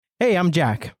Hey, I'm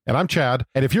Jack. And I'm Chad.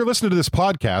 And if you're listening to this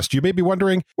podcast, you may be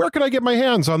wondering, where can I get my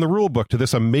hands on the rulebook to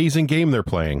this amazing game they're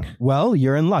playing? Well,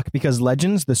 you're in luck because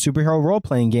Legends, the superhero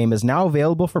role-playing game, is now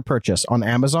available for purchase on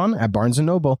Amazon, at Barnes &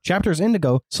 Noble, Chapters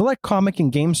Indigo, select comic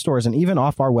and game stores, and even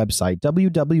off our website,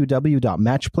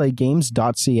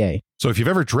 www.matchplaygames.ca. So if you've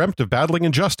ever dreamt of battling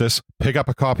injustice, pick up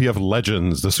a copy of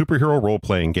Legends, the superhero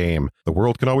role-playing game. The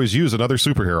world can always use another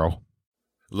superhero.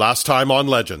 Last time on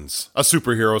Legends, a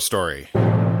superhero story.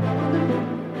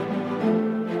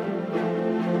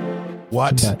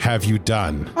 What have you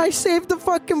done? I saved the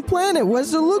fucking planet. What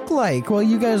does it look like? Well,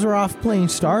 you guys were off playing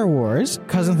Star Wars.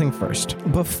 Cousin thing first.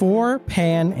 Before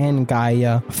Pan and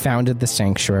Gaia founded the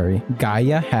Sanctuary,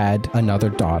 Gaia had another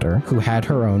daughter who had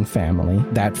her own family.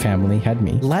 That family had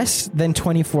me. Less than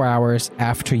 24 hours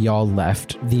after y'all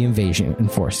left, the invasion in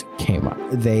force came up.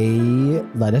 They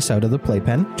let us out of the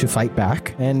playpen to fight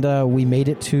back, and we made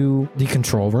it to the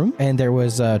control room, and there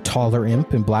was a taller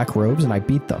imp in black robes, and I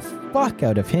beat the fuck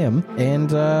out of him,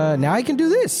 and now I can do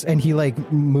this. And he like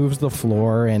moves the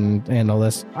floor and all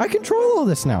this. I control all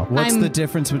this now. What's the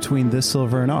difference between this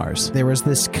silver and ours? There was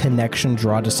this connection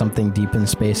draw to something deep in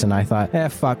space, and I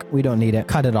thought, fuck, we don't need it.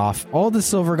 Cut it off. All the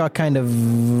silver got kind of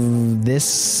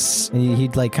this, and he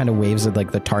like kind of waves at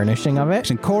like the tarnishing of it.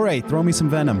 And Corey, throw me some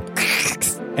venom.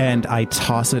 And I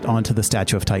toss it onto the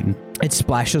statue of Titan. It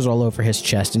splashes all over his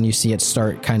chest, and you see it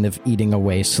start kind of eating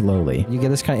away slowly. You get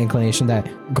this kind of inclination that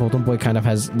Golden Boy kind of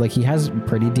has, like, he has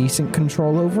pretty decent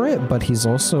control over it, but he's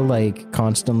also, like,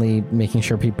 constantly making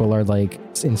sure people are, like,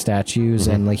 in statues,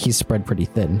 and, like, he's spread pretty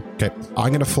thin. Okay, I'm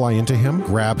going to fly into him,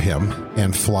 grab him,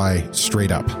 and fly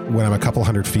straight up. When I'm a couple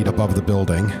hundred feet above the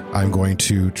building, I'm going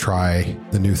to try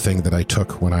the new thing that I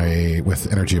took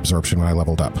with energy absorption when I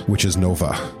leveled up, which is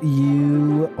Nova.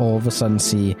 You all of a sudden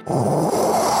see...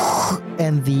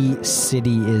 and the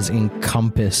city is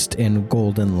encompassed in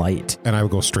golden light. And I will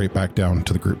go straight back down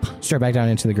to the group. Straight back down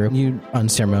into the group. You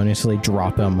unceremoniously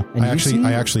drop him. And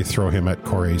I actually throw him at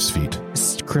Corey's feet.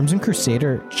 Crimson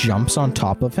Crusader jumps on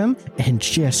top of him and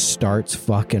just starts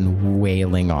fucking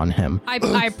wailing on him.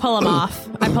 I pull him off.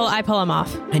 I pull him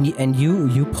off. And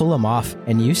you pull him off,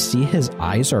 and you see his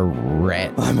eyes are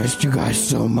red. I missed you guys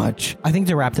so much. I think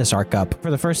to wrap this arc up, for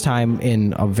the first time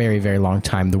in a very, very long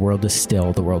time, the world is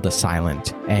still, the world is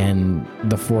silent, and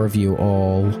the four of you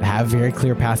all have very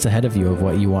clear paths ahead of you of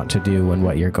what you want to do and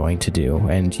what you're going to do,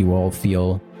 and you all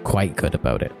feel quite good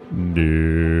about it.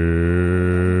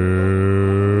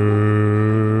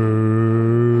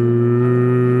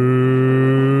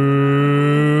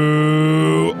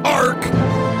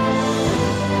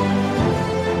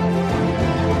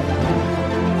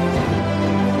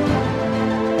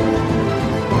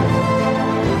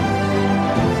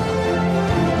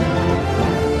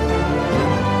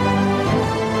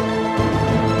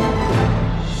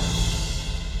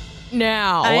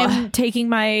 Now I'm taking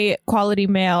my quality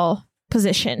mail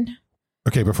position.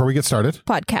 Okay, before we get started,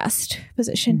 Podcast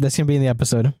position. That's going to be in the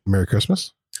episode. Merry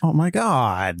Christmas. Oh my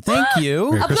God. Thank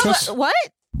you. Merry Christmas. What?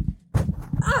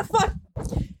 Ah, fuck.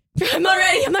 I'm not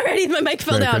ready. My mic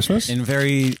fell Merry down. Christmas. In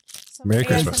very Merry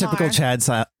Christmas. typical Chad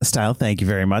style, thank you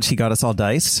very much. He got us all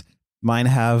diced. Mine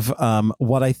have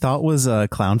what I thought was a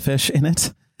clownfish in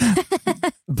it.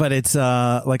 But it's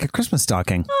like a Christmas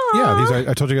stocking. Aww. Yeah,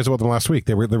 I told you guys about them last week.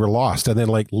 They were lost, and then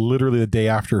like literally the day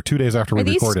after, 2 days after we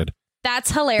recorded.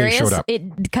 That's hilarious. They showed up.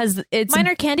 Because it's mine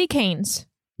are candy canes.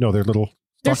 No, they're little.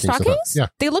 They're stockings. stockings? Yeah,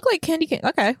 They look like candy canes.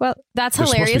 Okay, well, that's They're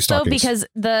hilarious though, stockings. because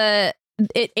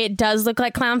it does look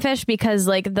like clownfish because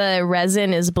like the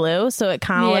resin is blue, so it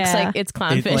kind of looks like it's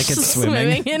clownfish like it's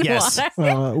swimming. in Yes.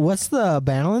 water. What's the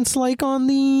balance like on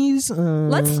these?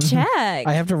 Let's check.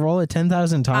 I have to roll it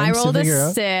 10,000 times I rolled to figure a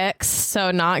out. 6, so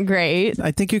not great.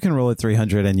 I think you can roll at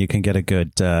 300 and you can get a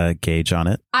good gauge on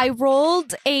it. I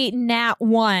rolled a nat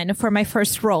 1 for my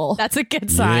first roll. That's a good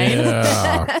sign.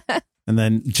 Yeah. And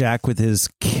then Jack with his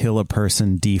kill a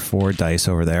person D4 dice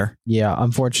over there. Yeah,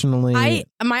 unfortunately. My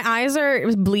eyes are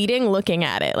bleeding looking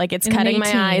at it. Like it's An cutting 18.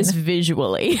 my eyes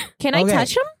visually. Can I Okay.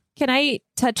 touch them? Can I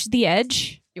touch the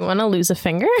edge? You want to lose a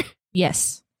finger?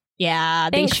 Yes. Yeah,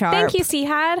 they Thank, sharp. thank you,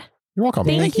 Seahad. You're welcome.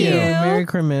 Thank you. Merry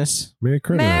Christmas. Merry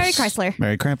Christmas. Merry Chrysler.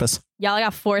 Merry Krampus. Y'all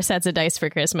got 4 sets of dice for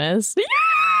Christmas.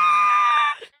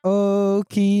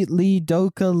 Okie lee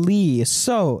doka lee.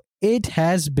 So it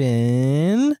has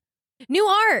been. New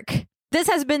arc. This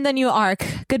has been the new arc.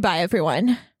 Goodbye,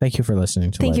 everyone. Thank you for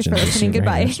listening to Thank you for Legends. listening.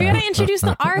 Goodbye. We gotta introduce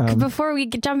the arc Um, before we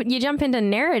jump into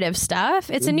narrative stuff.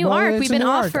 It's a new Well, arc. it's We've a been new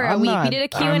off arc. for a I'm week. not- We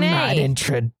did a I'm not Q&A.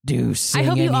 introducing I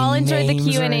hope you all any enjoyed the names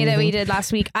or Q&A that we anything. did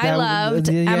last week. I That- loved.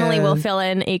 yeah. Emily will fill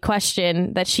in a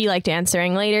question that she liked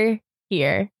answering later.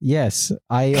 here. Yes,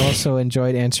 I also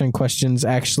enjoyed answering questions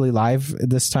actually live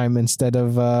this time instead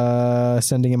of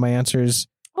sending in my answers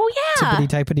Oh yeah.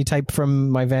 tippity type from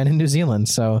my van in New Zealand.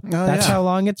 So that's how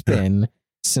long it's been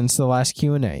since the last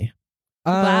Q&A.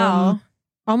 Wow.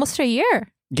 Almost a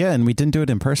year. Yeah, and we didn't do it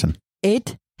in person.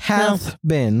 It hath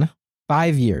been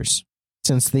 5 years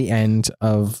since the end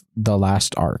of the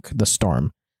last arc, the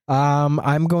storm.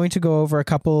 I'm going to go over a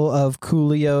couple of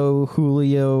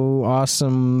Julio,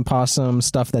 awesome possum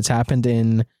stuff that's happened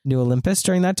in New Olympus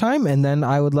during that time, and then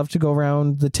I would love to go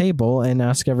around the table and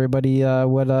ask everybody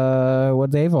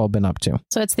what they've all been up to.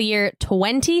 So it's the year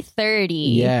 2030.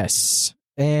 Yes.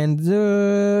 And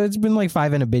it's been like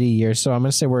 5 and a bit years, so I'm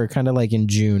going to say we're kind of like in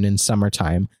June and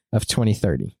summertime of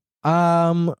 2030.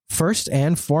 First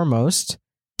and foremost,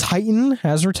 Titan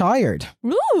has retired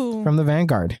Ooh. from the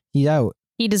Vanguard. He's out.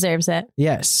 He deserves it.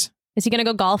 Yes. Is he going to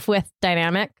go golf with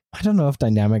Dynamic? I don't know if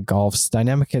Dynamic golfs.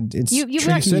 Dynamic, it's You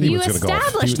said he you was gonna golf.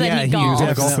 established that he was gonna golfs. golf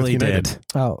with Definitely United. did.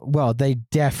 Oh, well, they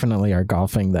definitely are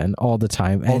golfing then all the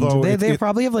time. And Although they it-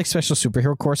 probably have like special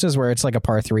superhero courses where it's like a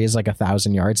par 3 is like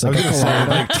 1,000 yards. I Like was a going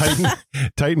to say, kilometer.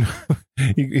 like Titan,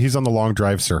 he's on the long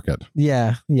drive circuit.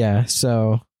 Yeah.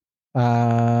 So,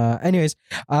 anyways,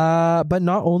 but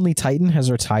not only Titan has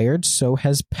retired, so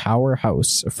has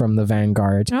Powerhouse from the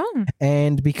Vanguard. Oh.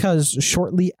 And because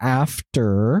shortly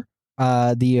after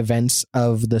the events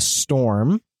of the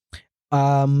storm,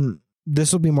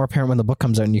 this will be more apparent when the book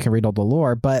comes out and you can read all the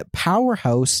lore, but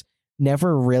Powerhouse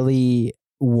never really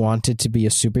wanted to be a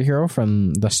superhero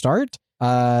from the start.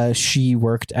 She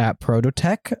worked at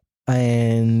Prototech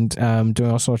and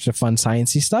doing all sorts of fun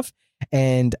sciencey stuff,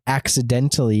 and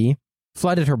accidentally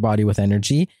flooded her body with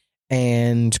energy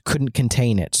and couldn't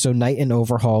contain it. So Knight and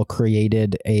Overhaul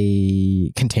created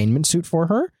a containment suit for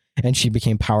her, and she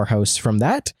became Powerhouse from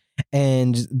that.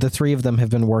 And the three of them have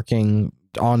been working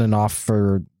on and off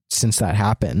since that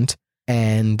happened,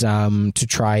 and to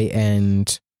try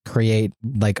and create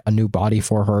like a new body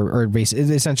for her, or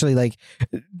essentially like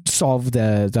solve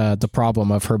the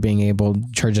problem of her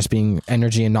just being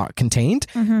energy and not contained.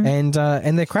 Mm-hmm. And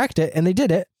they cracked it, and they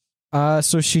did it.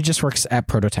 So she just works at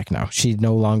Prototech now. She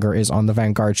no longer is on the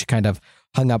Vanguard. She kind of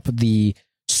hung up the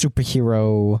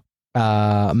superhero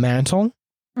mantle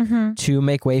Mm-hmm. to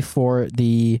make way for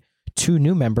the 2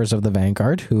 new members of the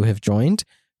Vanguard who have joined,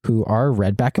 who are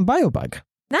Redback and Biobug.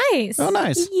 Nice. Oh,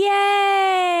 nice.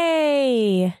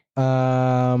 Yay!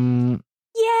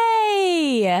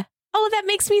 Yay! Oh, that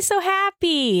makes me so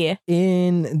happy.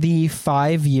 In the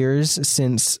 5 years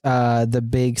since the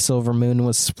big Silver Moon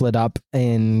was split up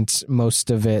and most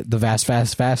of it, the vast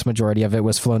majority of it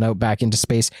was flown out back into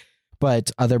space, but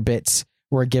other bits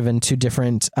were given to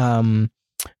different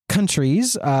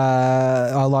countries,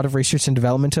 a lot of research and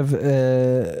development have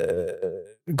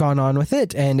gone on with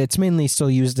it, and it's mainly still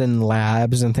used in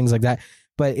labs and things like that,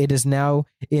 but it is now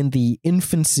in the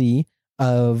infancy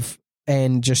of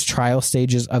and just trial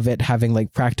stages of it having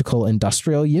like practical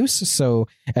industrial use. So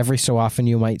every so often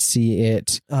you might see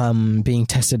it being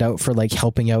tested out for like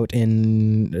helping out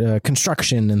in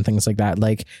construction and things like that.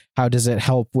 Like, how does it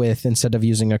help with, instead of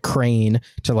using a crane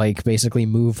to like basically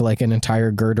move like an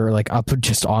entire girder like up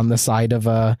just on the side of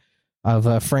a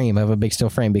frame, of a big steel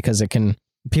frame, because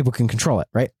people can control it,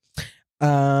 right?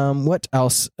 What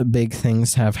else big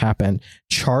things have happened?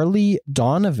 Charlie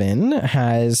Donovan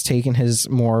has taken his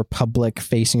more public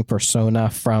facing persona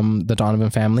from the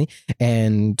Donovan family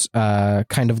and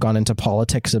kind of gone into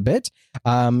politics a bit.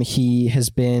 He has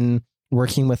been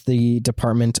working with the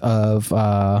Department of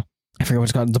I forget what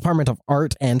it's called, Department of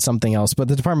Art and something else, but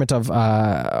the Department of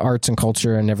Arts and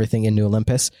Culture and everything in New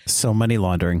Olympus. So money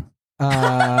laundering.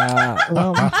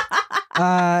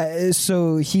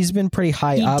 So he's been pretty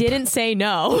high up. He didn't say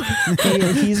no.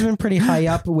 He's been pretty high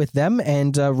up with them,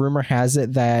 and rumor has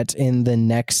it that in the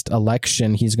next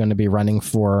election he's going to be running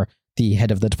for the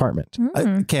head of the department.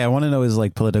 Okay, I want to know his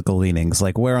like political leanings.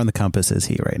 Like, where on the compass is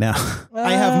he right now?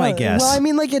 I have my guess. Well, I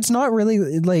mean, like, it's not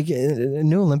really like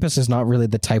New Olympus is not really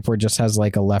the type where it just has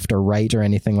like a left or right or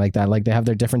anything like that. Like, they have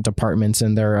their different departments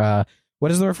and their what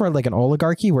is there for, like an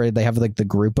oligarchy, where they have like the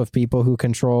group of people who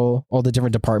control all the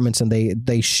different departments, and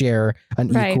they share an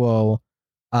equal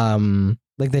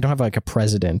like, they don't have like a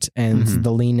president, and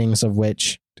the leanings of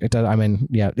which it does. I mean,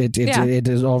 it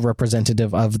is all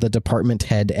representative of the department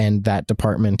head and that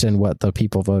department and what the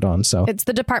people vote on. So It's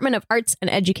the Department of Arts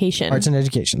and Education. Arts and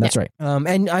Education. That's right.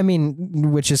 And I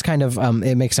mean, which is kind of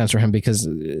it makes sense for him because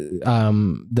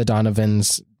the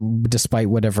Donovans, despite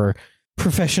whatever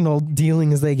professional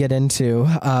dealings they get into,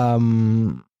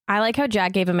 I like how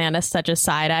Jack gave Amanda such a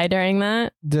side eye during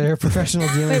that. They're professional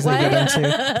dealings they get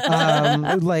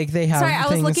into. Like they have. Sorry, I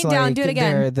was things looking like down. Do it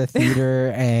again. they're the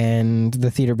theater and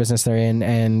the theater business they're in,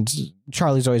 and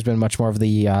Charlie's always been much more of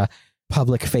the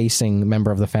public-facing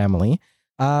member of the family.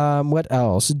 What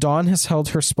else? Dawn has held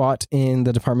her spot in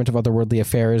the Department of Otherworldly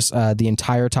Affairs the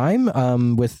entire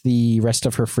time, with the rest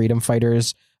of her freedom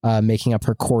fighters making up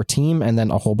her core team, and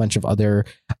then a whole bunch of other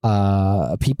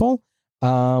people.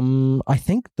 I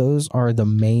think those are the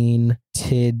main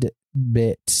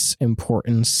tidbits,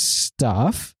 important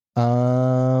stuff.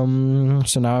 So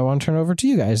now I want to turn over to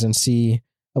you guys and see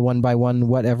one by one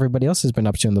what everybody else has been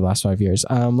up to in the last 5 years.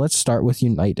 Let's start with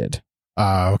United.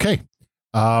 Okay.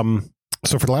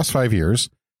 So for the last 5 years,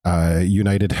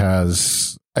 United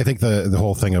has, I think the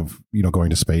whole thing of, going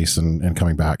to space and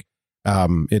coming back,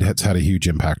 it has had a huge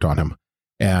impact on him.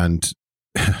 And,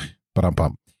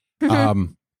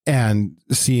 and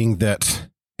seeing that,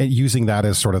 and using that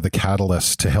as sort of the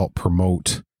catalyst to help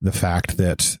promote the fact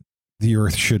that the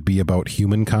Earth should be about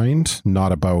humankind,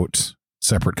 not about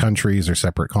separate countries or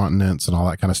separate continents and all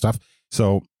that kind of stuff.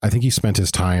 So I think he spent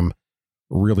his time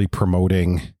really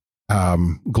promoting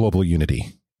global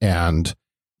unity, and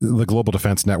the Global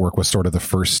Defense Network was sort of the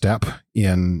first step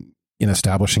in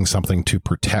establishing something to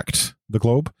protect the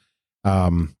globe.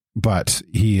 But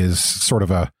he is sort of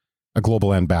a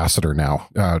global ambassador now,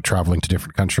 traveling to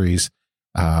different countries.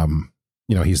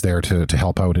 He's there to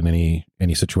help out in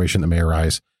any situation that may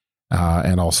arise,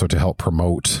 and also to help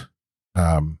promote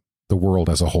the world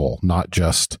as a whole, not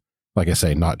just, like I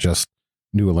say, not just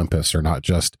New Olympus, or not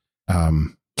just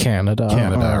Canada,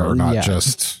 or not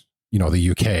just, the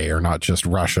UK, or not just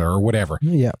Russia, or whatever.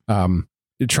 Yeah.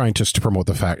 Trying just to promote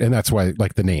the fact. And that's why,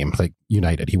 like, the name, like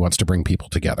United, he wants to bring people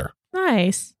together.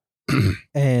 Nice.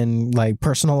 And like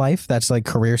personal life, that's like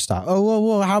career stuff.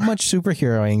 Well, how much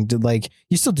superheroing did, like,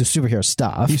 you still do superhero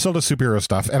stuff? He still does superhero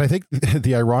stuff. And I think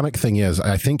the ironic thing is,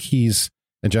 I think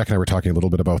and Jack and I were talking a little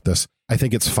bit about this, I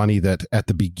think it's funny that at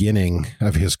the beginning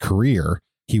of his career,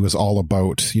 he was all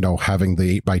about, having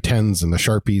the 8x10s and the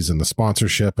Sharpies and the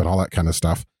sponsorship and all that kind of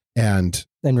stuff. And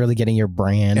really getting your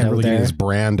brand and out really there. getting his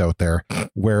brand out there.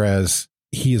 Whereas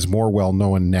he is more well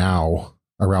known now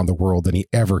around the world than he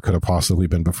ever could have possibly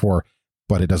been before,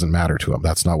 but it doesn't matter to him.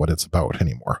 That's not what it's about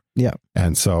anymore. Yeah.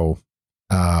 And so,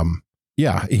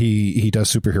 he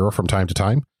does superhero from time to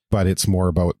time, but it's more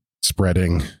about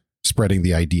spreading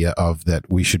the idea of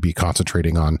that we should be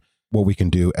concentrating on what we can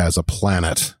do as a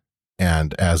planet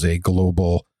and as a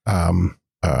global,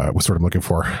 what's what I'm looking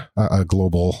for, a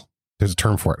global, there's a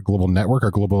term for it, global network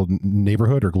or global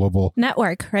neighborhood or global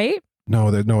network, right? No,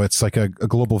 it's like a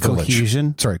global village.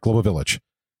 Cohesion? Sorry, global village.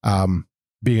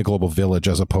 Being a global village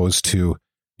as opposed to,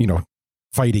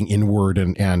 fighting inward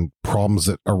and problems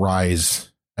that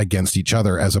arise against each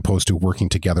other, as opposed to working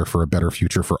together for a better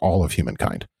future for all of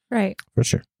humankind. Right. For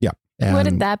sure. Yeah. And,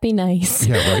 wouldn't that be nice?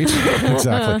 Yeah, right.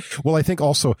 Exactly. Well, I think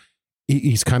also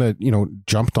he's kind of,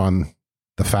 jumped on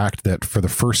the fact that for the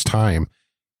first time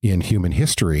in human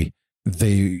history,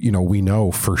 we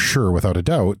know for sure, without a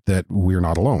doubt, that we're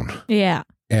not alone. Yeah.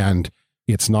 And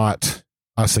it's not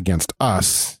us against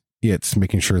us. It's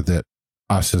making sure that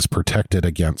us is protected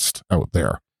against out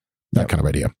there. That kind of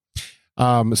idea.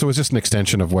 So it's just an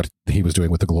extension of what he was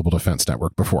doing with the Global Defense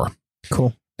Network before.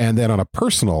 Cool. And then on a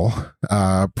personal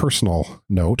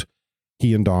note,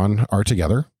 he and Dawn are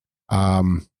together.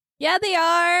 Yeah, they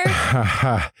are.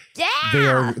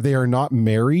 Yeah. They are not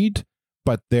married,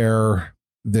 but they're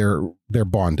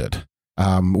bonded,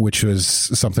 which was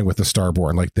something with the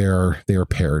Starborn. Like they are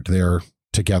paired. They're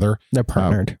together. They're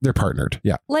partnered. They're partnered.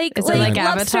 Yeah. Like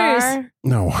Avatar? lobsters.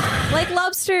 No. Like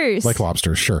lobsters. Like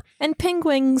lobsters. Sure. And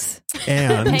penguins.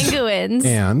 And Penguins.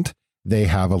 and they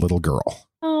have a little girl.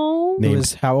 Oh. Who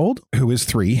is how old? Who is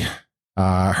 3.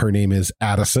 Her name is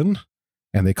Addison,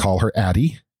 and they call her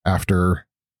Addie after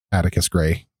Atticus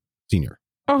Gray Sr.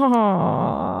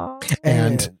 Oh.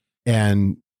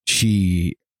 And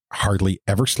she hardly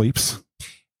ever sleeps,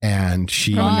 and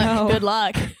she Good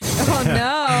luck. Oh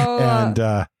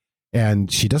no.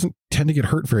 and she doesn't tend to get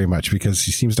hurt very much because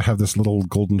she seems to have this little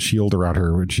golden shield around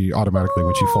her when she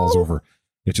falls over.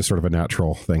 It's just sort of a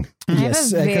natural thing.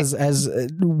 Yes, because as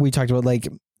we talked about, like,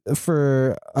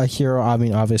 for a hero, I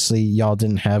mean, obviously y'all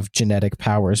didn't have genetic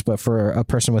powers, but for a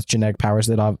person with genetic powers,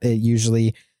 it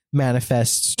usually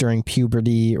manifests during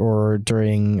puberty or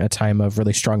during a time of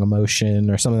really strong emotion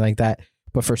or something like that.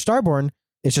 But for Starborn,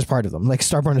 it's just part of them. Like,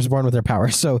 Starborn is born with their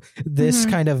powers. So this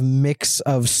kind of mix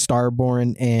of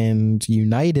Starborn and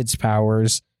United's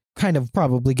powers kind of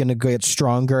probably going to get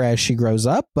stronger as she grows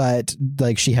up, but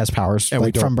like she has powers, and like,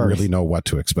 we don't from birth. really know what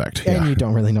to expect. And you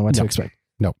don't really know what to expect.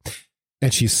 No.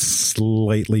 And she's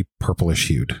slightly purplish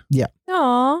hued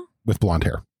Aw, with blonde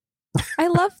hair. I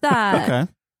love that.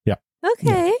 Okay.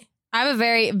 Okay. I have a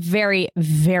very, very,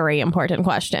 very important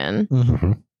question.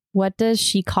 Mhm. What does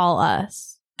she call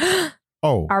us?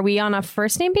 Oh, Are we on a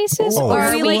first name basis? Oh. Or Are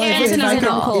are we we like aunts and aunts and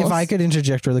uncles? uncles? If I could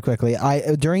interject really quickly,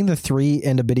 I during the 3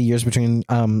 and a bit of years between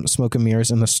Smoke and Mirrors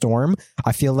and the Storm,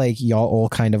 I feel like y'all all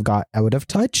kind of got out of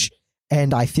touch.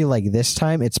 And I feel like this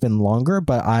time it's been longer,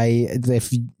 but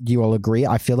if you all agree,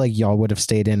 I feel like y'all would have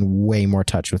stayed in way more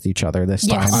touch with each other this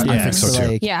Yes. time. I think so too.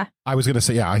 Like, Yeah. I was going to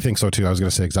say, yeah, I think so too. I was going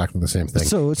to say exactly the same thing.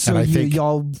 So And I think-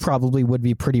 y'all probably would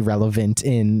be pretty relevant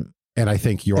in. And I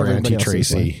think your Everybody Auntie else's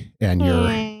Tracy and your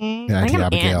I Auntie think I'm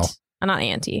Abigail. aunt. I'm not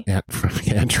auntie.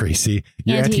 Aunt Tracy,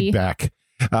 your Auntie. Auntie Beck.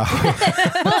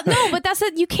 Well, no, but that's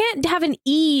it. You can't have an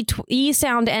E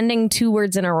sound ending 2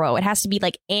 words in a row. It has to be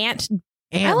like Aunt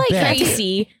I like Beck.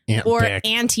 Tracy Aunt or Beck.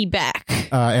 Auntie Beck.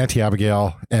 Auntie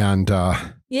Abigail and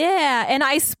Yeah, and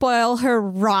I spoil her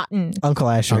rotten. Uncle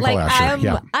Asher. Uncle Like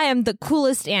Asher, I am the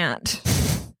coolest aunt.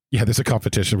 yeah, there's a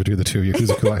competition between the two of you. Who's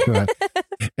a cool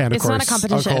And of It's course, not a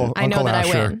competition. Uncle, I know Uncle that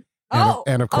Asher, I win.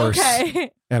 and of course,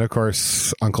 okay. and of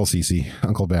course, Uncle Cece,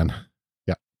 Uncle Ben.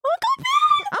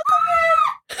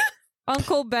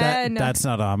 Uncle Ben. That's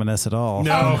not ominous at all.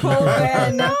 Uncle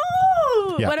Ben. No.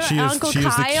 Yeah, What about she is. Uncle She is the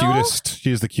Kyle? cutest.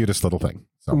 She is the cutest little thing.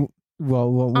 So,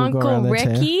 Well, we'll go Uncle around that too.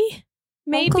 Ricky?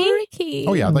 Maybe. Uncle Ricky.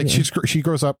 oh yeah, like Yeah. she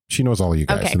grows up. She knows all of you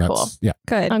guys. Okay, and that's, cool. Yeah,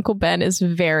 Good. Uncle Ben is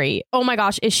very. Oh my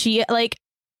gosh. Is she like,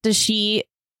 does she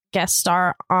guest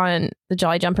star on the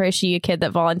Jolly Jumper? Is she a kid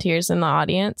that volunteers in the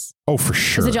audience? oh for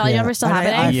sure. Is the Jolly Yeah. Jumper still And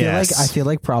happening? I feel Yes.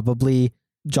 like probably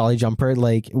Jolly Jumper,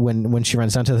 like when she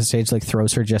runs down to the stage, like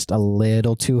throws her just a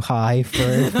little too high for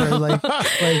like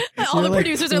All you're the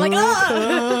producers are like,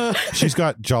 ah! She's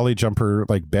got Jolly Jumper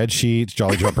like bed sheets,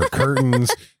 Jolly Jumper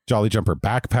curtains, Jolly Jumper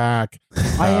backpack.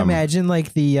 I Um, imagine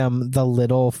like the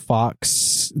little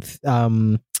fox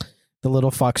the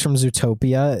little fox from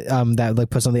Zootopia that like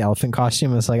puts on the elephant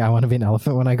costume. It's like, I want to be an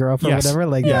elephant when I grow up or Yes. whatever.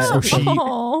 Like Yes. that. Or she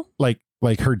Oh.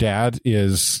 like her dad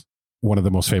is one of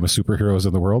the most famous superheroes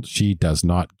in the world. She does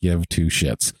not give 2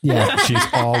 shits. Yeah, She's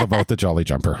all about the Jolly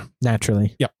Jumper.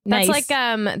 naturally. That's Nice. like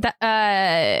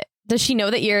does she know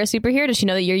that you're a superhero? Does she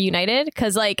know that you're United?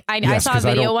 Because like I Yes, saw a 'cause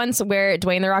I video don't- once where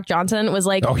Dwayne the Rock Johnson was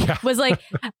like Oh yeah.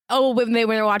 when they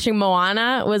were watching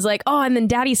Moana was like, oh, and then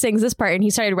Daddy sings this part, and he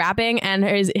started rapping, and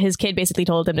his kid basically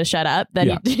told him to shut up, that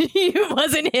Yeah. it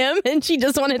wasn't him, and she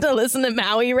just wanted to listen to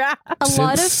Maui rap. A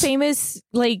lot of Since- famous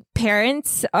like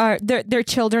parents are their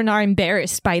children are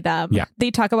embarrassed by them. Yeah.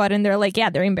 They talk about it and they're like, yeah,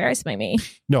 they're embarrassed by me.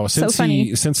 No, since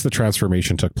funny. since the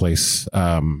transformation took place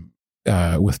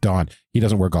with Dawn, he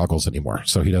doesn't wear goggles anymore.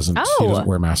 So he doesn't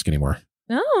wear a mask anymore.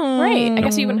 Oh. Right. I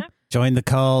guess you wouldn't have. Join the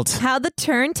cult. How the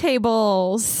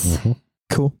turntables. Mhm.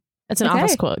 Cool. It's an Okay.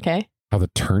 office quote, okay? How the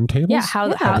turntables? Yeah.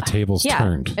 How How the tables yeah.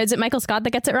 turned. Is it Michael Scott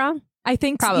that gets it wrong? I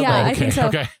think Probably. Yeah, I okay. think so.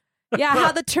 Okay. Yeah,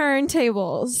 how the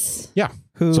turntables.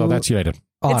 Who? So that's United.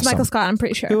 awesome. It's Michael Scott, I'm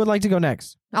pretty sure. Who would like to go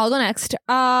next? I'll go next.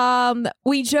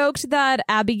 We joked that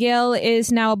Abigail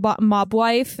is now a mob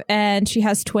wife and she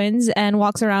has twins and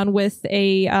walks around with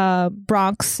a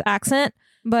Bronx accent.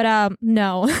 But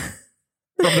no.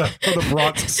 From the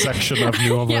Bronx section of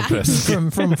New Yeah. Olympus.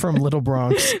 from Little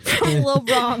Bronx. Little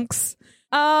Bronx.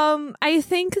 I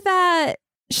think that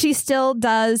she still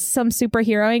does some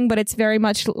superheroing, but it's very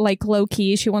much like low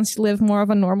key. She wants to live more of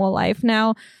a normal life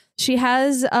now. She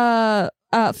has a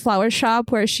flower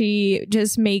shop where she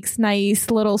just makes nice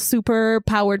little super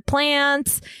powered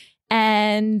plants,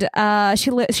 and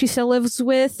she still lives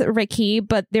with Ricky,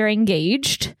 but they're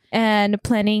engaged and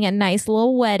planning a nice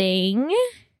little wedding.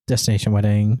 Destination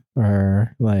wedding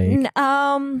or like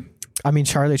I mean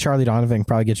Charlie Donovan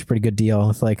probably gets you a pretty good deal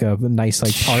with like a nice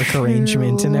like park True.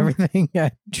 arrangement and everything. Yeah.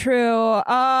 True.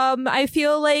 I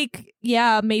feel like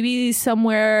maybe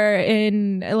somewhere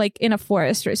in a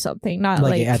forest or something. Not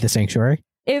Like like at the sanctuary.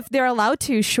 if they're allowed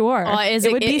to. Sure, it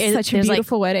would be such a there's, like,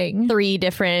 beautiful wedding. 3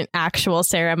 different actual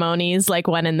ceremonies, like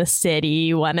one in the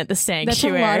city, one at the That's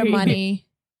sanctuary. a lot of money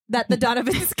that the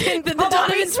Donovans can. that the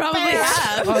Donovans probably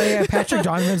have. Oh yeah, Patrick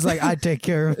Donovan's like, I take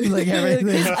care of like everything.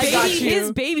 I got you.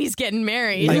 His baby's getting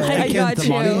married. I I think got the you.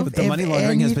 money, the If money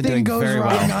laundering has been doing anything goes very wrong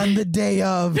well. on the day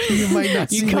of, you might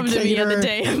not You see come a to me on the caterer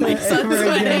day of my son's ever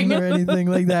again wedding. or anything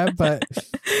like that. But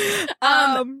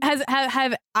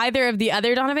Have either of the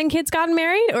other Donovan kids gotten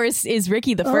married, or is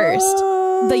Ricky the first?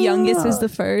 The youngest is the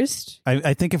first.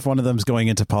 I think if one of them's going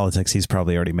into politics, he's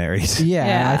probably already married. Yeah,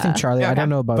 Yeah. I think Charlie. I Okay. don't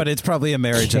know about, But it's probably a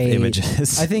marriage Kate. of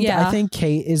images. I think Yeah.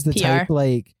 Kate is the PR. type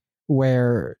like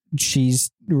where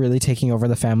she's really taking over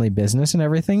the family business and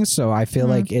everything. So I feel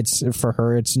like it's for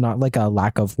her, it's not like a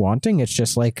lack of wanting. It's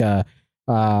just like a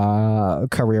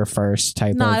career first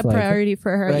type Not of a priority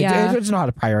for her. like, Yeah. it's not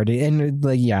a priority. And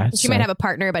like, yeah, She might have a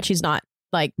partner, but she's not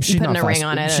like she's putting not a ring fussed.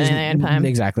 on it She's- at any time.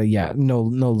 Exactly. Yeah. No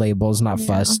labels, not Yeah.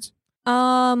 fussed.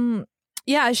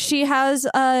 Yeah, she has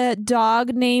a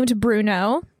dog named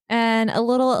Bruno and a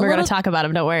little. We're going to talk about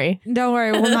him. Don't worry. Don't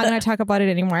worry, we're not going to talk about it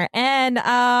anymore. And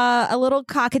a little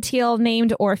cockatiel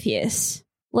named Orpheus.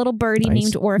 Little birdie Nice.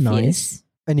 named Orpheus. Nice.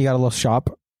 And you got a little shop.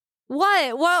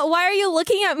 What? Why are you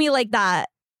looking at me like that?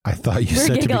 I thought you We're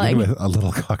said to giggling. begin with a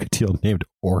little cockatiel named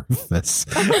Orpheus.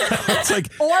 It's like,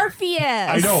 Orpheus.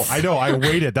 I know. I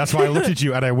waited. That's why I looked at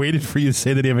you and I waited for you to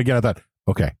say the name again. I thought,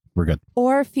 okay, we're good.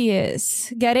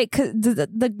 Orpheus. Get it? 'Cause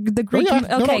the Greek. Oh,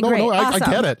 yeah. Okay, great. I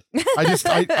Awesome. get it.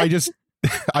 I just,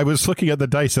 I was looking at the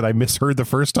dice and I misheard the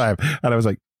first time. And I was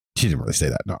like, she didn't really say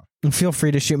that. No. And feel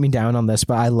free to shoot me down on this,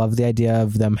 but I love the idea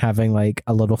of them having like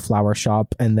a little flower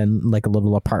shop and then like a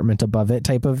little apartment above it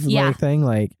type of Yeah. like thing.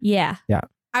 Like, Yeah.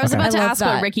 I was Okay. about to I love ask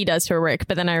that. what Ricky does for work,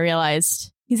 but then I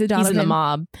realized He's a he's Donovan. in the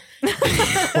mob.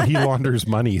 Well, he launders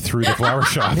money through the flower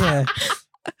shop. yeah,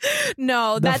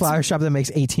 No, the that's flower shop that makes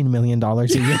 $18 million a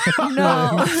year.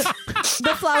 no.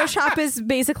 The flower shop is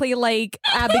basically like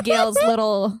Abigail's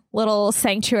little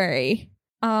sanctuary.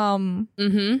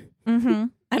 Mm-hmm.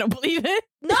 I don't believe it.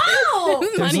 No.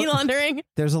 Money laundering.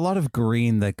 There's a lot of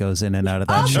green that goes in and out of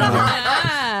that Oh, shop.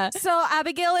 Yeah. So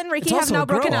Abigail and Ricky It's have also now a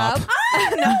grow broken up.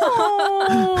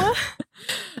 up.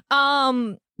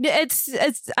 No.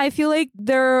 It's I feel like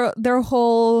their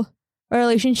whole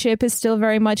relationship is still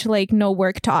very much like no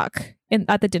work talk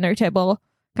at the dinner table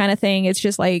kind of thing. It's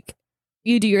just like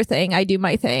you do your thing, I do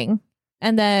my thing.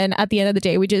 And then at the end of the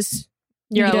day we just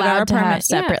You're meet at our allowed to have apartment.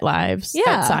 separate lives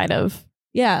Yeah. outside of.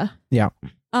 Yeah. Yeah.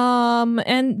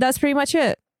 And that's pretty much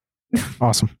it.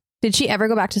 Awesome. Did she ever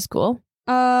go back to school?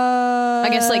 I I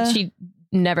guess like she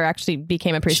never actually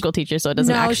became a preschool teacher, so it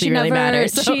doesn't no, actually she really never, matter.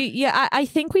 So. I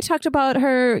think we talked about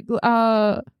her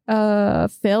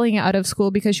failing out of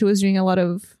school because she was doing a lot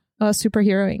of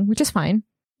superheroing, which is fine.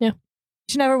 Yeah.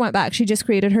 She never went back. She just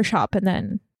created her shop and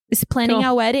then is planning Cool.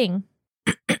 a wedding.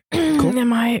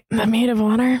 Am I the maid of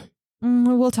honor?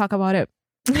 We'll talk about it.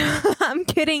 I'm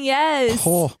kidding. Yes.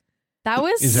 Oh, That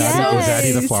was Is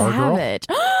Daddy the flower girl? savage.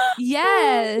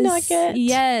 Yes. Nugget.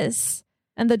 Yes.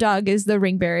 And the dog is the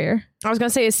ring barrier. I was gonna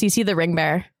say, is Cece the ring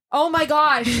bearer? Oh my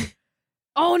gosh.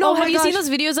 Oh no! Oh my have you seen gosh. those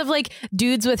videos of like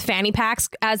dudes with fanny packs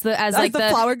as the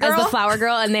flower girl? as the flower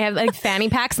girl, and they have like fanny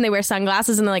packs and they wear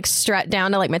sunglasses and they like strut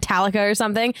down to like Metallica or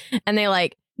something, and they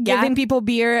like Giving people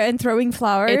beer and throwing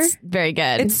flowers. It's very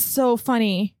good. It's so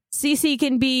funny. Cece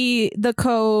can be the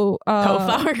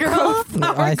Co-flower girl?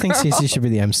 I think Cece should be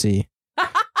the MC.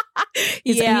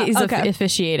 he's okay.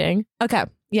 officiating. Okay.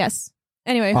 Yes.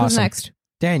 Anyway, who's Awesome. next?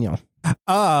 Daniel.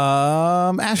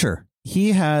 Asher.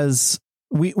 He has.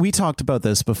 We talked about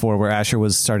this before, where Asher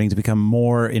was starting to become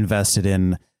more invested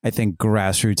in, I think,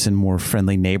 grassroots and more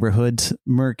friendly neighborhood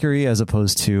Mercury as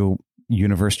opposed to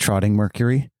universe trotting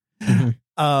Mercury. Mhm.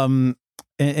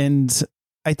 And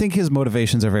I think his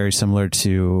motivations are very similar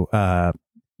to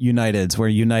United's, where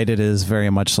United is very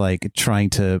much like trying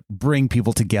to bring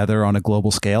people together on a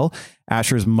global scale.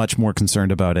 Asher is much more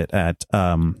concerned about it at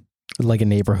Like a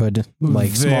neighborhood,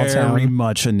 like small very town.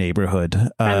 much a neighborhood.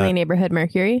 Friendly neighborhood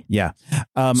Mercury. Yeah.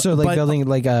 So like but- building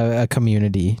like a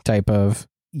community type of.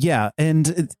 Yeah,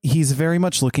 and he's very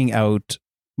much looking out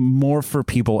more for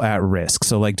people at risk.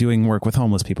 So like doing work with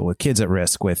homeless people, with kids at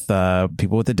risk, with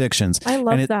people with addictions. I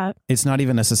love And that. It's not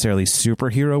even necessarily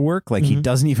superhero work. Like he Mhm.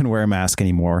 doesn't even wear a mask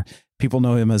anymore. People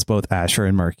know him as both Asher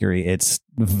and Mercury. It's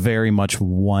very much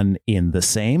one in the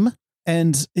same.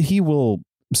 And he will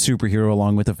superhero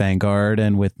along with the Vanguard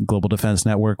and with Global Defense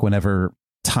Network whenever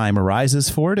time arises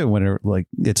for it, and whenever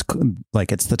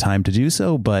it's the time to do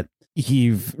so. But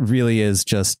he really is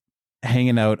just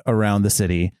hanging out around the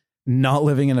city, not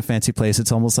living in a fancy place.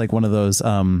 It's almost like one of those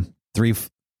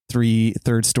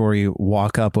third story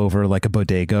walk up over like a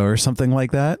bodega or something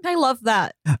like that. I love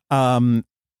that.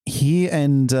 He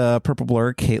and Purple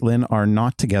Blur, Caitlin, are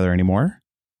not together anymore.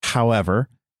 However,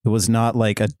 it was not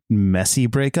like a messy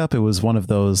breakup. It was one of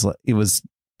those, it was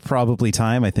probably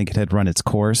time. I think it had run its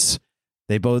course.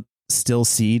 They both still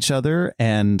see each other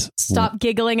and Stop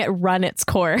giggling at run its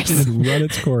course. Run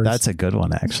its course. That's a good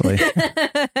one, actually.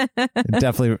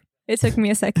 Definitely. It took me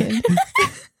a second.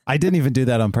 I didn't even do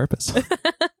that on purpose.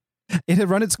 It had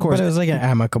run its course. But it was like an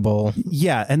amicable.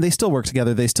 Yeah, and they still work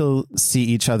together. They still see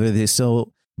each other. They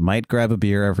still might grab a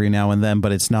beer every now and then,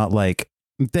 but it's not like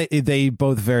they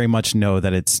both very much know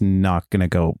that it's not going to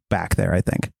go back there, I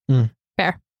think.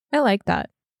 I like that.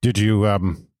 Did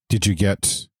you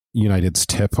get United's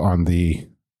tip on the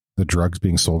drugs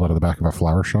being sold out of the back of a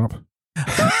flower shop?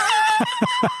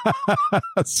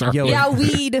 Sorry. Yo, Yeah,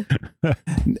 weed,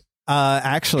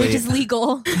 actually, which is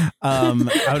legal.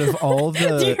 out of all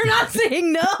the, You're not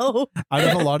saying no. out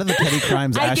of a lot of the petty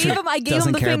crimes, I Asher gave him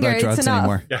doesn't the care finger. about It's drugs enough.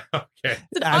 anymore. Yeah. Okay.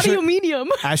 It's an Asher- audio medium.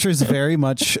 Asher's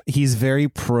he's very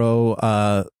pro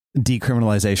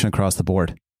decriminalization across the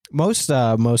board. Most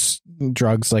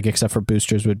drugs, like except for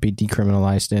boosters, would be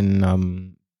decriminalized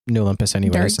in New Olympus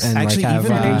anyways, Darks. and Actually, like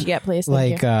even have Yeah, please.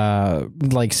 Thank you.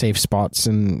 like safe spots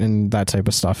and that type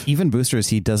of stuff. Even boosters,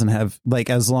 he doesn't have, like,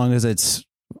 as long as it's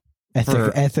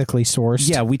for- Ethically sourced.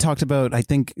 Yeah, we talked about, I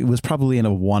think it was probably in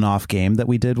a one-off game that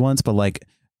we did once, but like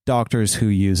doctors who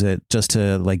use it just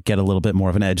to like get a little bit more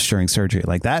of an edge during surgery,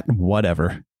 like that,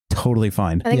 whatever, totally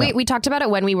fine. I think Yeah. we talked about it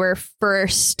when we were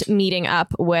first meeting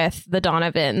up with the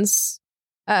Donovans.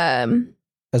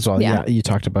 As well. Yeah. Yeah, you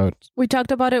talked about. We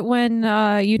talked about it when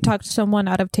you talked someone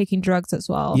out of taking drugs as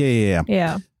well. Yeah.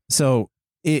 Yeah. So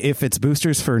if it's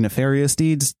boosters for nefarious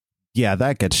deeds, yeah,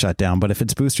 that gets shut down. But if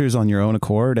it's boosters on your own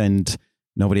accord and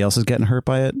nobody else is getting hurt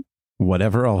by it,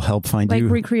 whatever, I'll help find Like you.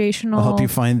 recreational. I'll help you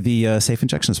find the safe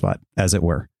injection spot, as it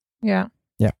were. Yeah.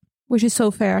 Yeah. Which is so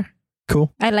fair.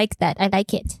 Cool. I like that. I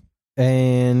like it.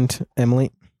 And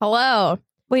Emily, Hello.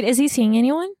 Wait, is he seeing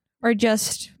anyone or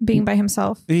just being by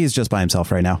himself? He's just by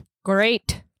himself right now.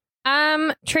 Great.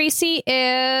 Tracy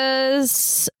is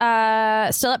still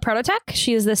at Prototech.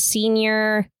 She is the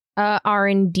senior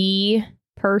R&D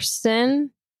person,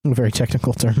 a very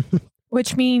technical term.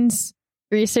 Which means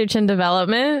research and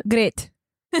development. great.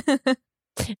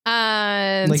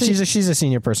 Like So- she's a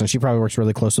senior person. She probably works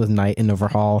really close with Knight and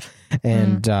Overhaul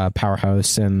and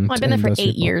Powerhouse and. Well, I've been there and for those 8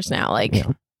 people. years now. Like,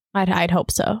 Yeah. I'd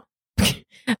hope so.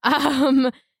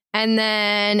 And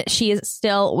then she is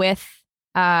still with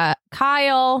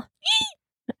Kyle.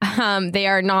 They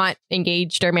are not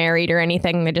engaged or married or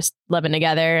anything. They're just living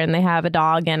together, and they have a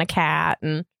dog and a cat.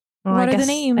 And What I are the guess-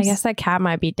 names? I guess that cat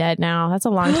might be dead now. That's a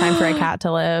long time for a cat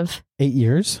to live. 8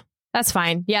 years. That's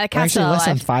fine. Yeah, the cat's Actually, still less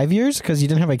than alive. 5 years because you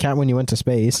didn't have a cat when you went to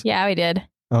space. Yeah, we did.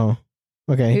 Oh,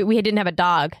 okay. We didn't have a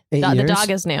dog. 8 The years? dog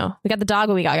is new. We got the dog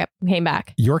when we came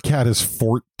back. Your cat is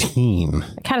 14.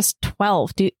 The cat is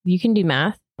 12. You can do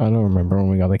math. I don't remember when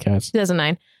we got the cats.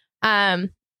 2009.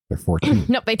 They're 14.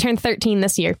 Nope, they turned 13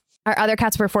 this year. Our other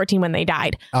cats were 14 when they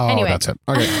died. Oh, Anyway. that's it.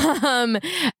 Okay.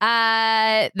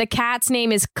 The cat's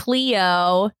name is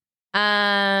Cleo.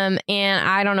 And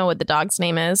I don't know what the dog's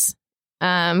name is.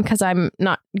 Because I'm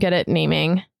not good at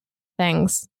naming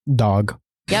things. Dog.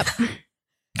 Yep.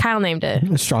 Kyle named it.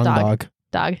 A strong Dog.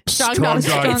 dog. Strong Strong dog.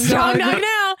 dog. It's strong dog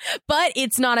now. But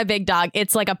it's not a big dog.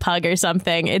 It's like a pug or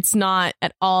something. It's not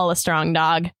at all a strong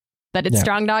dog. But it's Yeah.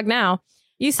 strong dog now.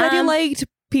 You said you Um, liked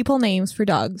people names for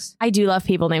dogs. I do love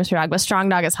people names for dog, but Strong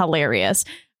Dog is hilarious.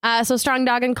 So Strong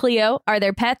Dog and Cleo are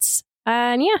their pets.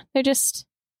 And yeah, they're just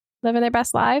living their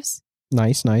best lives.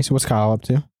 Nice. What's Kyle up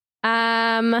to?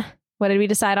 What did we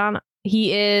decide on?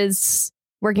 He is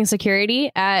working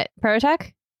security at Prototech.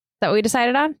 Is that what we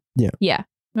decided on? Yeah.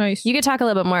 Nice. You could talk a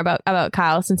little bit more about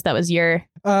Kyle since that was your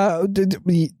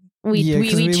We we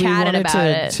chatted wanted about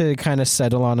it. to kind of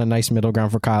settle on a nice middle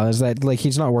ground for Kyle. Is that like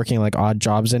he's not working like odd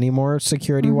jobs anymore,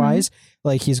 security wise.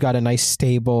 Like he's got a nice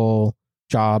stable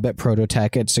job at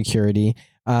Prototech at security.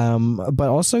 But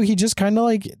also he just kind of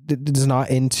like is not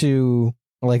into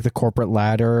like the corporate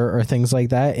ladder or things like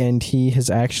that. And he has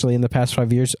actually in the past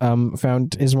 5 years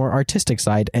found his more artistic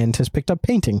side and has picked up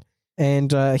painting.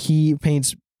 And he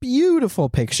paints beautiful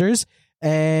pictures.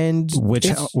 And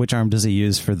Which arm does he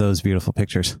use for those beautiful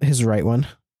pictures? his right one.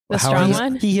 The How strong is-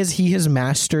 one. He has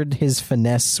mastered his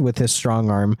finesse with his strong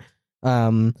arm,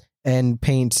 and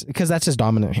paints because that's his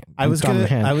dominant hand. I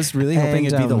was really hoping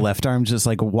And, it'd be the left arm, just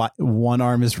like one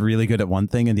arm is really good at one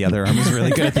thing and the other arm is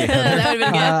really good at the other. That would've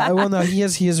been good. Well, no, he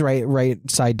is right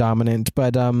side dominant,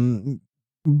 but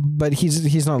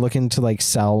he's not looking to like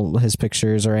sell his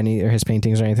pictures or his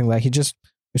paintings or anything like. It's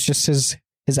just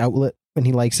his outlet, and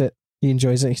he likes it. He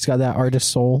enjoys it. He's got that artist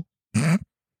soul.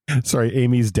 Sorry,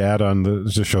 Amy's dad on the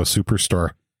show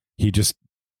Superstore, he just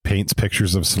paints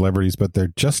pictures of celebrities, but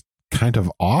they're just kind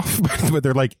of off, but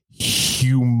they're like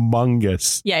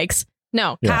humongous. Yikes.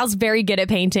 No, Yeah. Kyle's very good at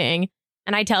painting,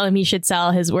 and I tell him he should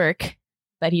sell his work,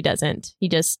 but he doesn't. He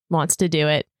just wants to do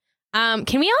it.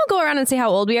 Can we all go around and say how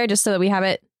old we are just so that we have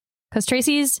it? Because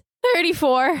Tracy's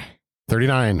 34.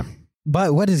 39.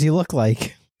 But what does he look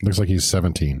like? Looks like he's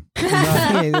 17.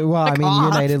 Well, I mean,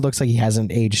 off. United looks like he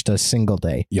hasn't aged a single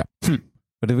day.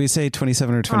 What did we say?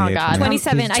 27 or 28? God.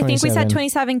 27. He's I think we said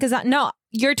 27. 27 because no,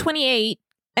 you're 28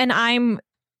 and I'm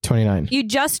 29. You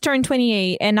just turned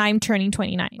 28 and I'm turning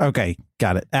 29. Okay,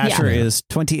 got it. Asher is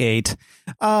 28.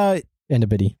 And a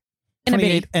bitty.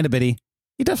 28 and a bitty.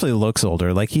 He definitely looks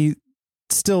older. Like he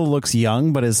still looks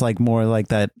young, but is like more like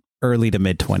that early to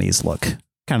mid 20s look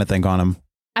kind of thing on him.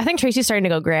 I think Tracy's starting to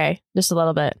go gray just a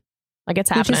little bit. Like it's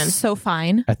Which happening. is so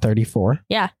fine. At 34?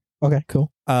 Yeah. Okay,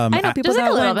 cool. I know people just like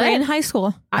that a little went gray bit. in high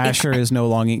school. Asher is no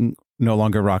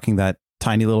longer rocking that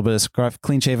tiny little bit of scruff,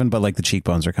 clean shaven, but like the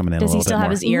cheekbones are coming in Does a he little still bit have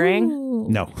more. his earring? Ooh.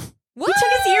 No, What? He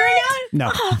took his earring out?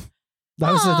 no.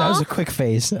 That was a quick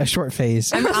phase, a short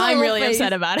phase. It was a I'm little really face.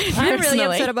 upset about it. I'm really personally.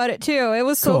 upset about it too. It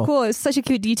was so Cool. cool. It was such a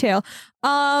cute detail.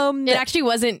 It actually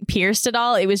wasn't pierced at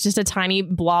all. It was just a tiny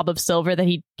blob of silver that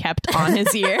he kept on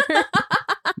his ear.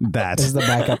 That This is the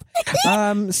backup.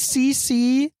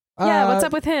 CC. Yeah, what's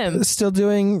up with him? Still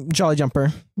doing Jolly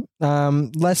Jumper.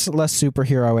 Less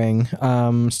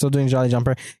superheroing. Still doing Jolly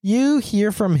Jumper. You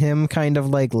hear from him kind of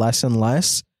like less and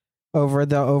less over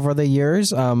the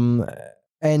years.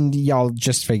 And y'all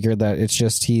just figure that it's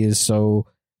just he is so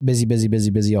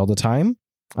busy all the time.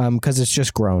 Because it's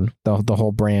just grown. The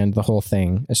whole brand, the whole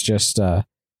thing. It's just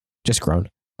grown.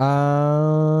 Yeah.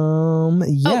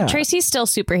 Oh, Tracy's still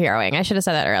superheroing. I should have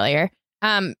said that earlier.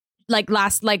 The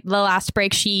last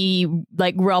break, she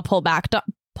like real pulled back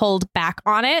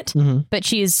on it, Mhm. but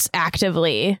she's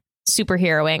actively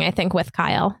superheroing. I think with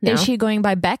Kyle. Now. Is she going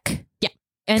by Beck? Yeah.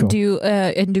 And Cool.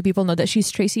 do people know that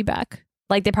she's Tracy Beck?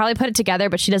 Like they probably put it together,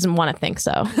 but she doesn't want to think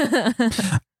so.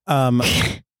 I'm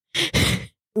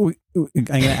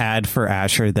gonna add for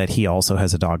Asher that he also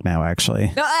has a dog now.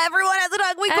 Actually, No, everyone has a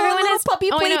dog. We go Everyone on little has- puppy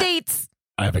oh, I play know. dates.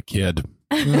 I have a kid.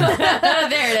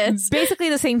 There it is. Basically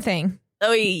the same thing.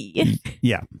 Oy.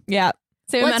 yeah. Yeah.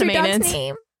 Same What's amount of your dog's maintenance.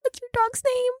 name? What's your dog's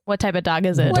name? What type of dog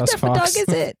is it? What? What Dusk type of Fox. dog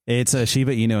is it? It's a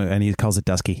Shiba Inu, and he calls it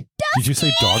Dusky. Did you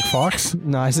say dog fox?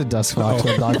 No, I said Dusk Fox.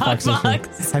 But Dog Fox is fine.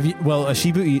 Fox. Have you? Well, a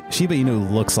Shiba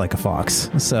Inu looks like a fox,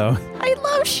 so I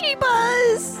love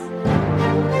Shibas.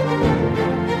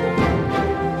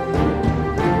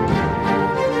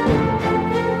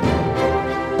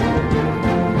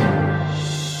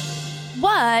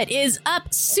 What is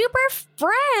up, super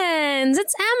friends?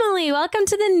 It's Emily. Welcome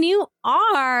to the new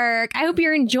arc. I hope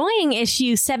you're enjoying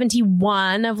issue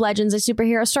 71 of Legends: A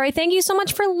Superhero Story. Thank you so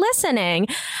much for listening.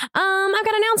 I've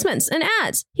got announcements and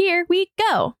ads. Here we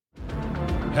go.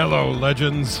 Hello,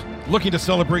 legends. Looking to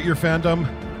celebrate your fandom?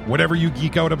 Whatever you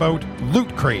geek out about,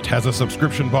 Loot Crate has a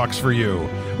subscription box for you,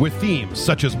 with themes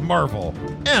such as Marvel,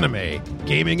 anime,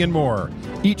 gaming, and more.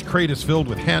 Each crate is filled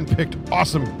with hand-picked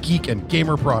awesome geek and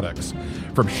gamer products.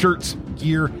 From shirts,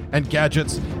 gear, and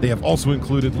gadgets, they have also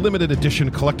included limited edition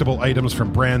collectible items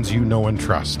from brands you know and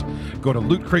trust. Go to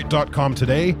lootcrate.com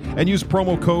today and use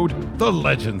promo code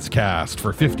TheLegendsCast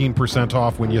for 15%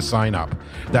 off when you sign up.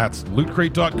 That's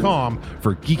lootcrate.com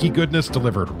for geeky goodness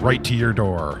delivered right to your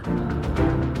door.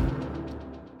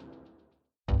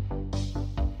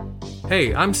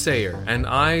 Hey, I'm Sayer, and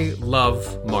I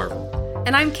love Marvel.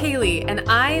 And I'm Kaylee, and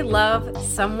I love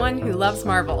someone who loves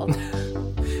Marvel.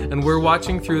 And we're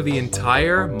watching through the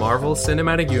entire Marvel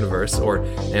Cinematic Universe, or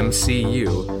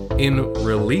MCU, in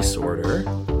release order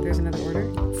There's another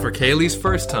order. for Kaylee's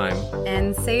first time.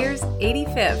 And Sayer's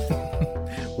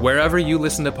 85th. Wherever you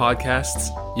listen to podcasts,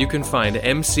 you can find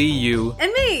MCU,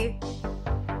 And me!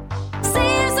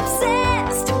 Sayers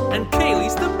obsessed. and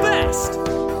Kaylee's the best.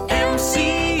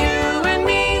 MCU and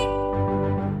me.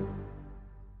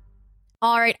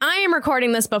 All right, I am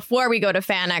recording this before we go to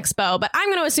Fan Expo, but I'm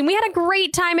going to assume we had a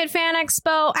great time at Fan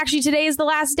Expo. Actually, today is the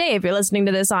last day if you're listening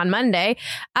to this on Monday.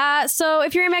 So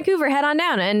if you're in Vancouver, head on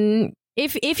down. And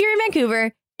if you're in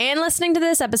Vancouver and listening to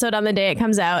this episode on the day it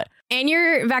comes out, and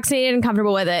you're vaccinated and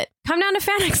comfortable with it, come down to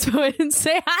Fan Expo and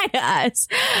say hi to us.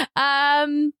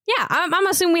 I'm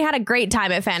assuming we had a great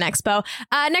time at Fan Expo.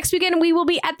 Next weekend, we will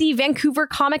be at the Vancouver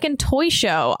Comic and Toy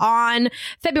Show on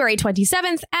February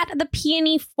 27th at the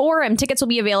Peony Forum. Tickets will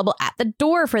be available at the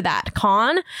door for that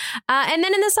con. And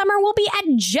then in the summer, we'll be at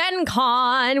Gen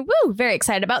Con. Woo! Very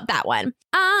excited about that one.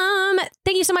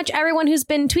 Thank you so much, everyone who's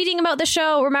been tweeting about the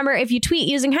show. Remember, if you tweet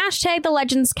using hashtag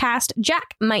 #TheLegendsCast,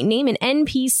 Jack might name an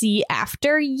NPC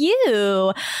after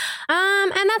you.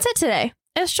 And that's it today.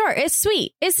 It's short. It's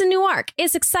sweet. It's a new arc.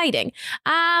 It's exciting.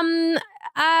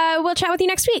 We'll chat with you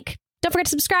next week. Don't forget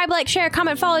to subscribe, like, share,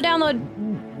 comment, follow, download,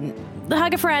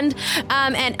 hug a friend.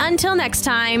 And until next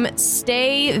time,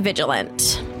 stay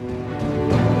vigilant.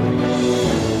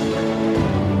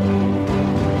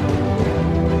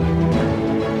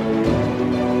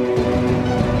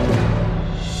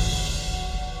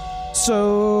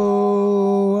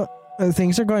 So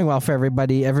things are going well for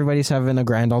everybody. Everybody's having a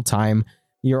grand old time.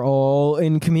 You're all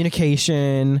in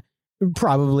communication.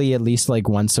 probably at least like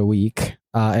once a week,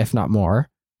 if not more.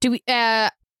 Do we?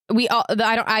 We all.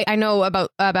 I know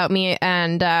about me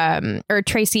and or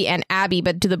Tracy and Abby,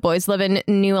 but do the boys live in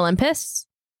New Olympus?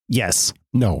 Yes.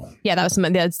 No. Yeah, that's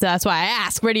why I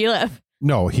asked. Where do you live?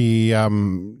 No, he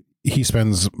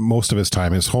spends most of his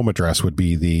time. His home address would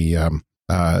be the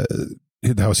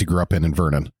house he grew up in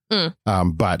Vernon.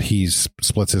 But he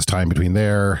splits his time between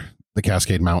there, the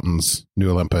Cascade Mountains, New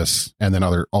Olympus, and then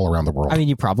all around the world. I mean,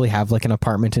 you probably have like an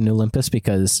apartment in New Olympus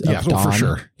because of Dawn. For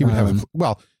sure. He would have.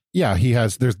 Well, yeah, he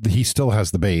has. He still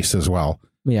has the base as well.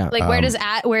 Yeah. Like, where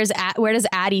does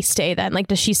Addie stay then? Like,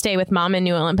 does she stay with Mom in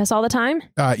New Olympus all the time?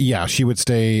 Yeah, she would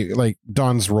stay. Like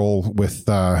Dawn's role with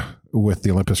the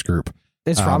Olympus group.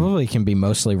 This probably can be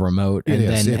mostly remote,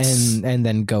 and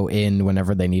then go in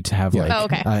whenever they need to have like. Oh,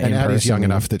 okay. And Addie's young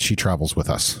enough that she travels with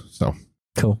us. So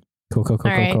cool.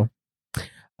 Right.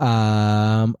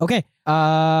 Okay.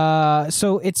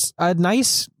 So it's a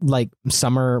nice like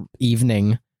summer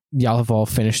evening. Y'all have all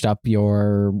finished up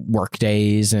your work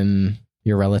days and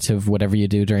your relative whatever you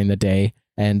do during the day,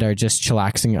 and are just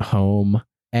chillaxing at home.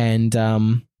 And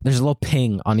there's a little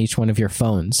ping on each one of your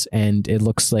phones, and it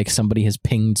looks like somebody has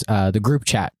pinged the group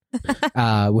chat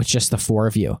with just the four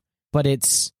of you. But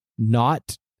it's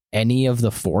not any of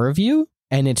the four of you,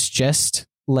 and it's just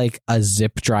like a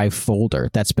zip drive folder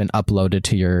that's been uploaded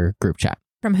to your group chat.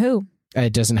 From who?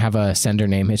 It doesn't have a sender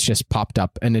name. It's just popped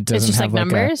up, and it doesn't It's just have like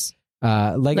numbers.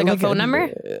 Like a phone number?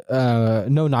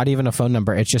 No, not even a phone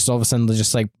number. It's just all of a sudden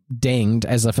just like dinged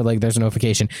as if like there's a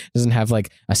notification. It doesn't have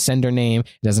like a sender name.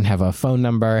 It doesn't have a phone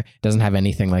number. It doesn't have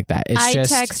anything like that. It's I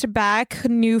just text back,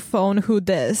 new phone, who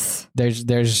this? there's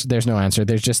no answer.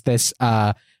 There's just this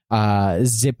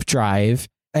zip drive,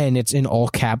 and it's in all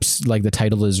caps. Like the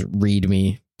title is "Read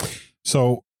Me."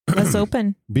 So Let's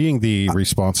open. being the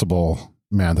responsible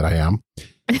man that I am,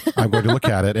 I'm going to look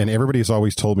at it, and everybody's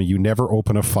always told me you never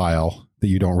open a file that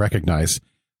you don't recognize.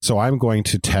 So I'm going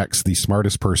to text the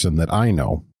smartest person that I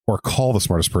know, or call the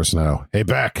smartest person I know. Hey,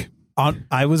 Beck.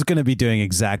 I was going to be doing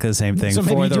exactly the same thing So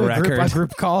maybe for you the do record. a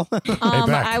group call. Beck.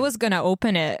 I was gonna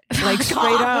open it like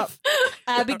straight up.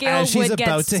 Abigail As she's would get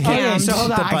about to hit Okay, scammed. so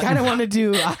hold on. the I button. kind of want to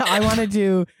do. I want to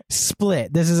do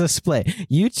split. This is a split.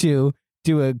 You two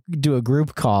do a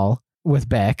group call with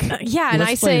Beck. Yeah, and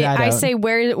Let's play that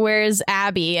out. where's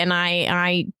Abby, and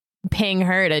I ping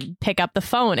her to pick up the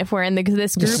phone if we're in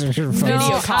this group Just your video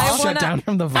phone's call. I shut wanna- down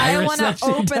from the I virus. want to that she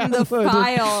open the downloaded.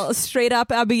 file straight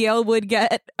up. Abigail would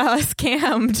get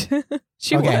scammed.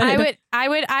 She Okay. would.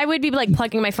 I would be like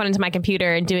plugging my phone into my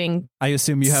computer and doing I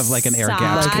assume you have like an air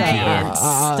gapped Like, computer.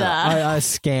 stuff. a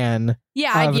scan of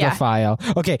yeah. the file.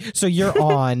 Okay, so you're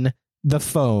on the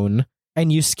phone and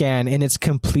you scan, and it's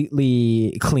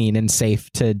completely clean and safe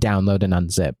to download and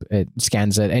unzip. It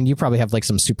scans it, and you probably have like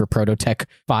some super prototech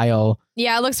file.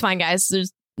 Yeah, it looks fine, guys.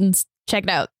 Check it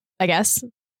out, I guess.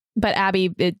 But Abby,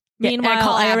 Meanwhile,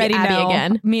 call I already Abby know.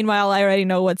 again. Meanwhile, I already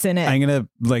know what's in it. I'm going to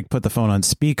like put the phone on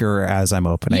speaker as I'm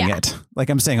opening Yeah. it. Like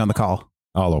I'm saying on the call.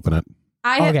 I'll open it.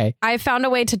 Okay. I found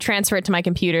a way to transfer it to my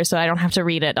computer so I don't have to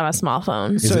read it on a small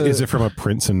phone. Is it from a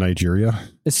prince in Nigeria?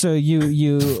 So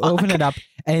you open it up,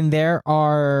 and there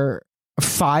are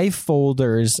 5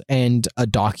 folders and a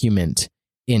document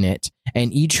in it,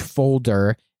 and each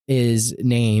folder is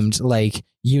named like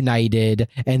United,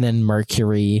 and then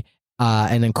Mercury,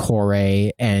 and then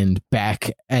Corey and Beck,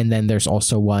 and then there's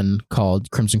also one called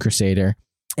Crimson Crusader,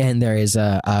 and there is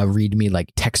a README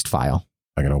like text file.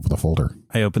 I can open the folder.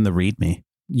 I opened the README.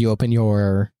 You open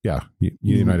your Yeah,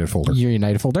 United folder. Your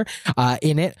United folder.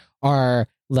 In it are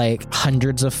like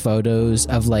hundreds of photos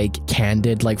of like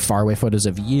candid, like faraway photos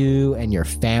of you and your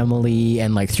family,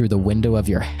 and like through the window of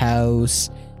your house,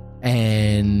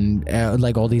 and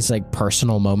like all these like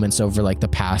personal moments over like the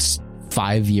past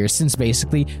 5 years since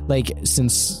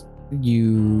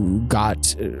you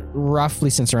got roughly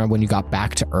since around when you got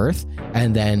back to Earth,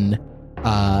 and then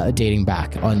dating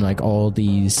back on like all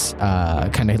these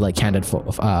kind of like candid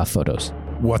photos.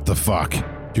 What the fuck?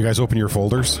 Do you guys open your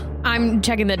folders? I'm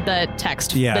checking the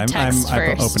text. Yeah, the I'm text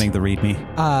first. opening the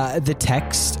README. The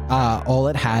text, all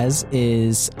it has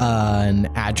is an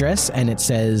address, and it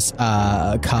says,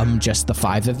 "Come, just the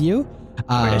 5 of you."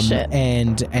 Where is shit?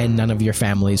 And none of your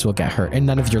families will get hurt, and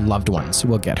none of your loved ones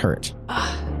will get hurt.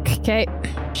 Okay.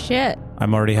 Shit.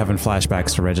 I'm already having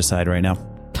flashbacks to Regicide right now.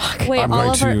 Wait, I'm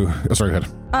all going of our to. Oh, sorry, go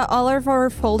ahead. all of our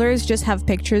folders just have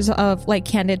pictures of like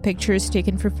candid pictures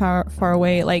taken from far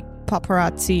away, like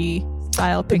paparazzi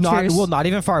style pictures. Not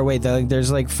even far away.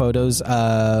 There's like photos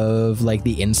of like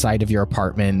the inside of your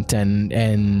apartment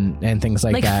and things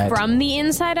like that. From the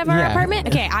inside of our Yeah. apartment?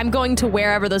 Okay, I'm going to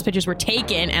wherever those pictures were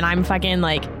taken, and I'm fucking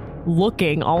like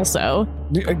looking also.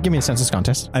 Give me a census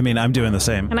contest. I mean, I'm doing the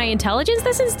same. Can I intelligence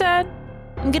this instead?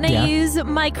 I'm gonna Yeah. use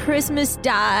my Christmas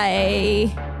die.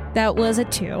 That was a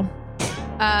 2.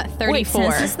 34. Wait,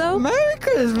 census though? Merry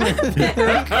Christmas.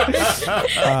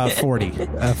 40.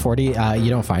 40. You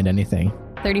don't find anything.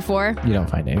 34. You don't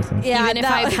find anything. Yeah, Even if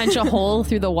I punch a hole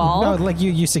through the wall. No, like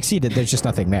you succeeded. There's just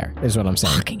nothing there. Is what I'm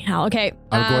saying. Fucking hell. Okay.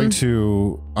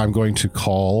 I'm going to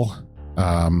call.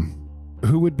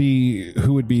 Who would be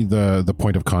the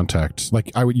point of contact?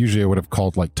 Like I would have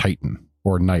called like Titan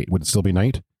or Knight. Would it still be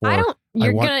Knight? Or I don't.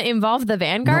 You're want- gonna involve the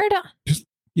Vanguard?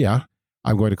 Yeah,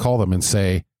 I'm going to call them and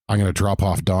say I'm going to drop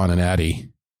off Dawn and Addie.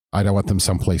 I don't want them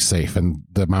someplace safe, and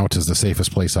the Mount is the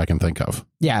safest place I can think of.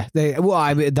 Yeah.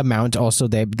 The Mount also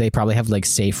they probably have like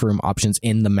safe room options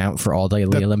in the Mount for all the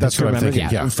Olympics. That's what I'm crew members.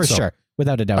 thinking, yeah. for So- sure,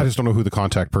 without a doubt. I just don't know who the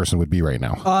contact person would be right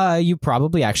now. You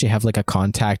probably actually have like a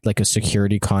contact, like a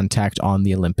security contact on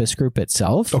the Olympus group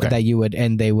itself Okay. that you would,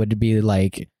 and they would be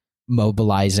like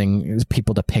mobilizing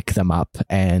people to pick them up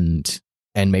and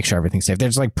make sure everything's safe.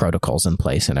 There's like protocols in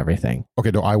place and everything.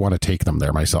 Okay, no, I want to take them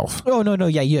there myself. Oh no,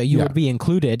 yeah, you Yeah. would be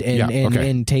included in Yeah, okay.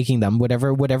 in taking them.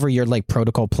 Whatever your like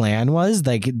protocol plan was,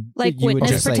 like Like you would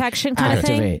witness just like protection kind of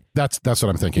thing? activate. That's what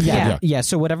I'm thinking. Yeah.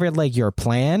 So whatever like your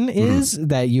plan is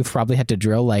that you've probably had to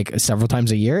drill like several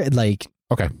times a year, like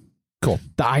Okay, cool.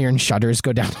 the iron shutters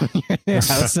go down on your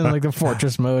house in like the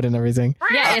fortress mode and everything.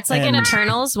 Yeah, it's like in And-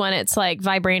 Eternals when it's like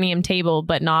vibranium table,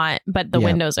 but the Yeah.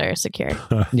 windows are secured.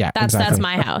 Yeah, That's exactly.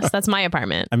 my house. That's my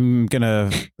apartment. I'm going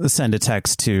to send a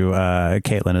text to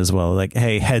Caitlin as well. Like,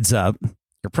 hey, heads up.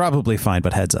 You're probably fine,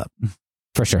 but heads up.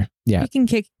 For sure. Yeah. You can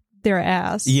kick their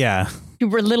ass. Yeah. You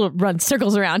were run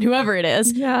circles around whoever it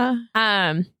is. Yeah.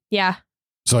 Yeah.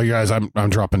 So you guys, I'm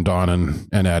dropping Dawn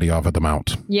and Addie off at the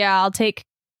Mount. Yeah, I'll take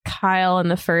Kyle and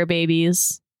the fur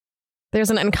babies. There's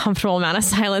an uncomfortable amount of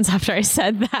silence after I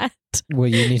said that. Well,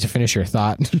 you need to finish your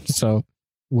thought. So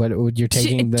what you're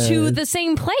taking to the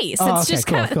same place. Oh, It's okay, just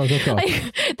cool, kind of cool.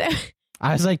 like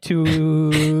I was like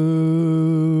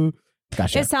to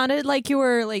gotcha. It sounded like you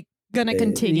were like gonna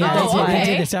continue. Yeah, Oh, that's what I okay.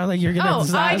 did. It sounded like you're gonna. Oh, I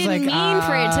was didn't like, mean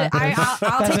for it to.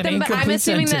 I'll that's take an them, but I'm incomplete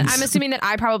assuming sentence. that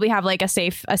I probably have like a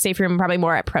safe room, probably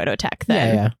more at Prototech. Yeah,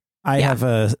 Then yeah. I have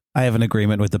an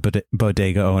agreement with the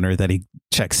bodega owner that he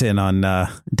checks in on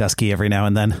Dusky every now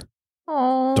and then.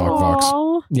 Oh. Dog Fox.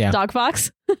 Aw. Yeah. Dog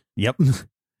Fox. Yep.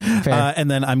 Fair. And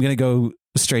then I'm going to go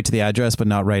straight to the address, but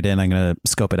not right in. I'm going to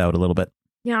scope it out a little bit.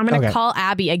 Yeah, I'm gonna Okay. call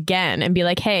Abby again and be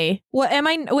like, "Hey, What am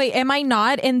I? Wait, am I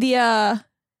not in the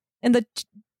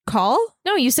call?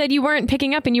 no, you said you weren't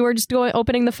picking up and you were just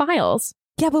opening the files."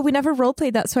 Yeah, but we never role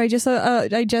played that, so I just I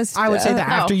would say that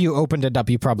no. after you opened it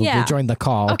up, you probably Yeah. Oh. joined the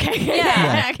call. Okay,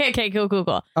 Yeah. okay,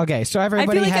 cool. Okay, so I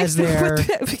everybody feel like has their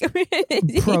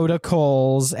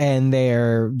protocols and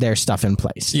their stuff in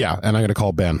place. Yeah, and I'm going to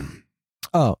call Ben.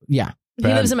 Oh, yeah. He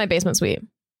Ben. lives in my basement suite.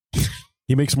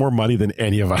 He makes more money than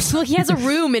any of us. Well, he has a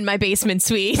room in my basement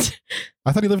suite.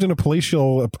 I thought he lived in a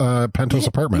palatial penthouse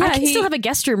apartment. I Yeah, can he- still have a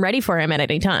guest room ready for him at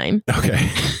any time. Okay.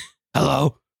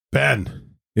 Hello.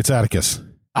 Ben, it's Atticus.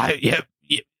 Yep.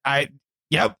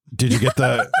 Did you get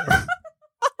the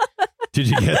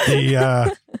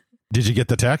Did you get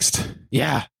the text?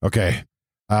 Yeah. Okay.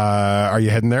 Are you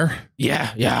heading there?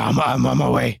 Yeah. I'm on my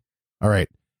way. All right.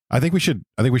 I think we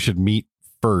should meet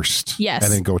first. Yes.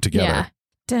 And then go together.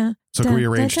 Yeah. So can we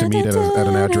arrange to meet at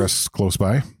an address close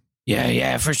by?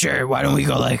 Yeah, for sure. Why don't we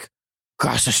go like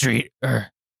across the street or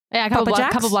Yeah, a Papa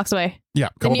Jack's? couple blocks away. Yeah,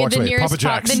 a couple blocks the away. nearest Papa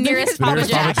Jack's. The nearest The Papa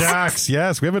nearest Jack's. Papa Jack's.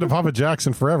 Yes, we haven't been to Papa Jack's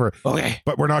in forever. okay.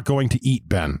 But we're not going to eat,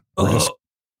 Ben. We're just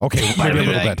okay. Maybe a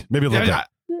little bit. Maybe a little bit.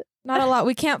 Not a lot.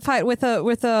 We can't fight with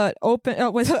a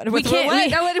open with a, We with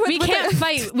can't. with- We with can't a-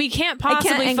 fight. We can't I can't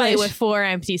possibly fight English. with 4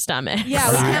 empty stomachs.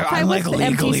 Yeah, we can't fight with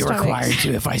empty stomachs.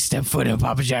 to if I step foot in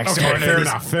Papa Jack's. Okay,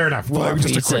 fair enough. Four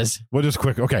Just a quick. pizzas. We'll just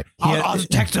quick. Okay. I'll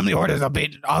text them the orders. I'll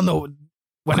be on the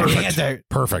when I get there.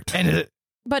 Perfect. And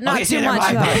But not Okay, see too you there,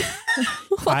 much bye, though.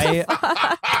 What the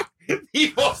fuck?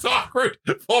 The most awkward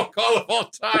phone call of all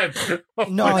time.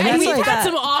 no, And that's we've like had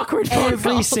some awkward phone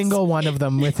every calls. single one of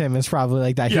them with him is probably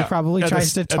like that. Yeah, He probably at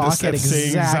tries the- to talk at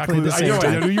exactly the same I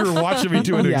time. knew you were watching me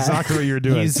doing Yeah. exactly what you were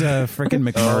doing. He's freaking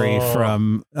McMurray Oh.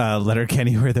 from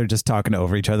Letterkenny, where they're just talking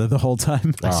over each other the whole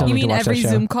time. I still You need to mean watch that every show.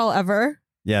 Zoom call ever?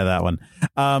 Yeah, that one.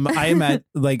 I'm at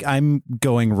I'm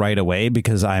going right away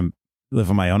because I'm live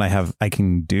on my own. I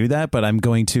can do that, but I'm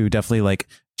going to definitely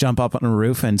jump up on a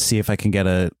roof and see if I can get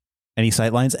any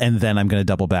sight lines, and then I'm going to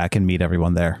double back and meet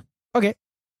everyone there. Give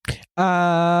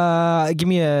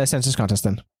me a census contest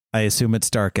then. I assume it's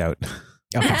dark out.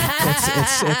 Okay.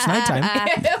 It's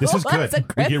nighttime. This is good.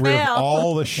 We get rid of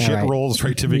all the shit right. rolls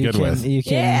right to begin with. You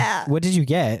can. Yeah. What did you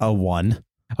get? A 1.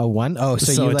 A 1? Oh,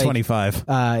 so you a like 25.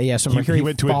 Yeah, so He Mercury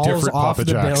went to a falls different off Papa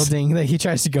the Jack's. building that he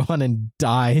tries to go on and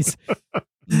dies.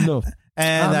 No.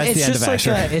 And that's the end of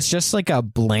Asher. It's just like a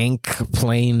blank,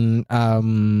 plain,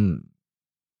 not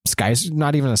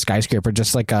even a skyscraper,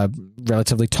 just like a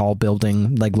relatively tall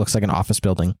building, like looks like an office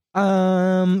building.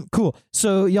 Cool.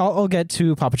 So y'all all get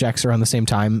to Papa Jack's around the same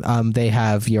time. They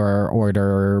have your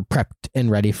order prepped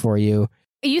and ready for you.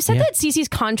 You said Yeah. that Cece's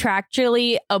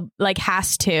contractually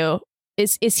has to.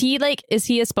 Is he a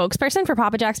spokesperson for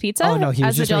Papa Jack's Pizza? Oh no, he was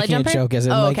as the just Jolly making Jumper? a joke as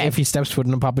in like okay. if he steps foot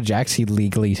in a Papa Jack's, he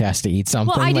legally has to eat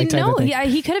something. Well, I like, didn't type of know. thing. Yeah,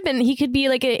 he could be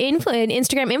like an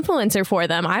Instagram influencer for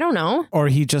them. I don't know. Or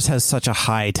he just has such a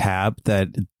high tab that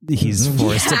he's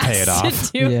forced to pay it Has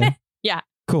off. to do Yeah. it. Yeah.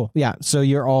 Cool. Yeah. So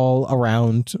you're all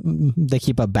around. They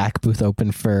keep a back booth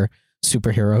open for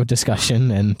superhero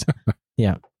discussion and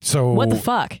So What the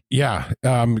fuck? Yeah.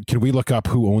 Can we look up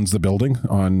who owns the building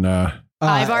on?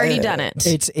 I've already done it.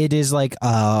 It is like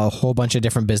a whole bunch of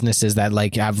different businesses that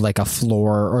like have like a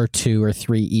floor or 2 or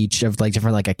 3 each of like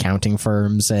different like accounting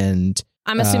firms and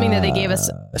I'm assuming that they gave us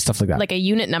stuff like that. like a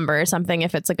unit number or something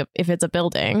if it's a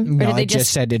building. Or No, did they it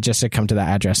just said come to that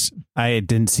address. I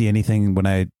didn't see anything when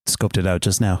I scoped it out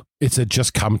just now. It said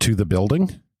just come to the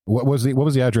building. What was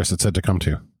the address it said to come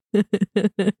to?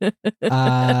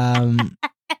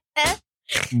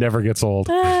 Never gets old.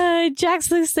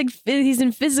 Jax looks like he's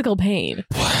in physical pain.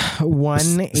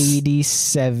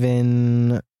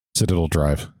 187 Citadel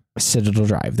Drive, Citadel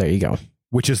Drive. There you go.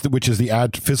 which is the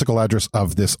physical address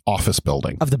of this office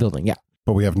building. Of the building, yeah.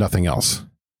 But we have nothing else.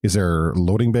 Is there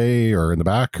loading bay or in the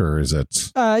back, or is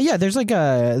it? Yeah, there's like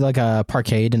a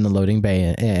parkade in the loading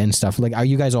bay and stuff. Like, are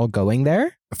you guys all going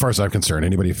there? As far as I'm concerned,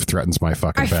 anybody who threatens my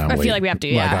fucking I family, feel like we have to,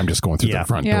 yeah. I'm just going through Yeah. the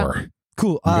front Yeah. door.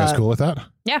 Cool. You guys cool with that?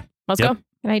 Let's Yep. go.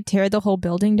 Can I tear the whole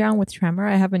building down with Tremor?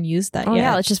 I haven't used that Oh yet.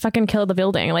 yeah, let's just fucking kill the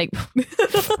building. Like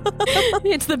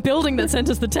it's the building that sent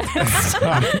us the text.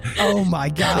 Oh my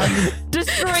god.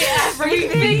 Destroy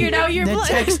everything. Figured out your The plan.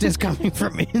 text is coming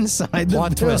from inside the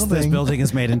Plot twist, this building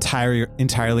is made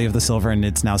entirely of the silver and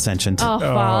it's now sentient. Oh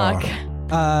fuck.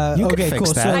 You can okay, fix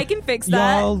cool. that. So I can fix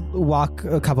that. y'all walk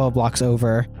a couple of blocks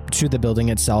over to the building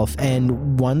itself,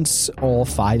 and once all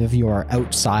 5 of you are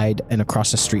outside and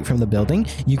across the street from the building,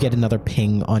 you get another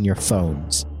ping on your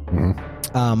phones. Mhm.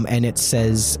 And it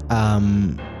says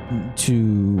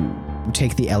to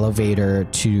take the elevator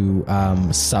to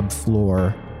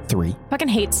subfloor 3. Fucking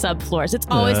hate subfloors. It's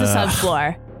always the Ugh.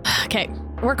 subfloor. Okay,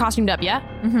 we're costumed up, yeah?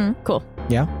 Mm-hmm. Cool.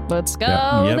 Yeah? Let's go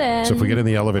Yeah. Yep. then. So if we get in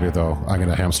the elevator, though, I'm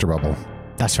gonna hamster bubble.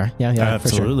 That's fair. Yeah, for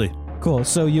sure. Absolutely. Cool.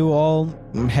 So you all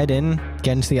head in,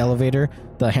 get into the elevator.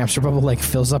 The hamster bubble like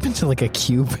fills up into like a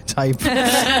cube type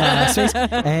space,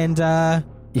 and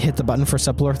you hit the button for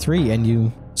subfloor 3, and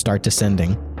you start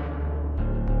descending.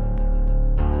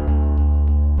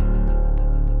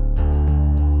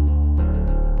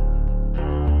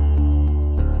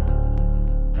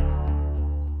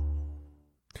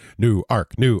 New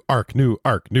arc, new arc, new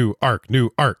arc, new arc, new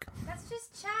arc. That's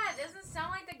just Chad. Doesn't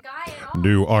sound like the guy at all.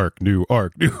 New arc, new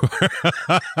arc, new arc.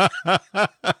 I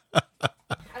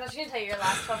was gonna tell you your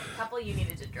last couple. You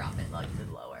needed to drop it like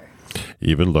lower.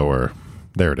 Even lower.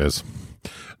 There it is.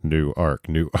 New arc,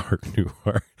 new arc, new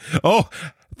arc. Oh,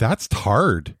 that's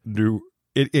hard. New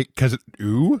it because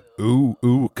ooh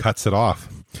cuts it off.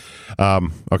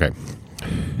 Okay.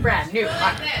 Brand new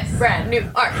arc. This. Brand new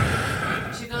arc.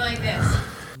 It should go like this.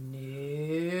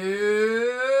 New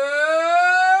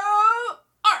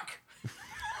arc.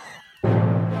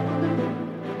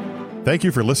 Thank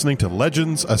you for listening to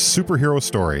Legends, a Superhero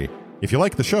Story. If you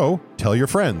like the show, tell your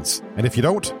friends. And if you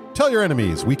don't, tell your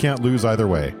enemies. We can't lose either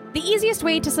way. The easiest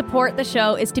way to support the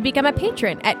show is to become a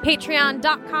patron at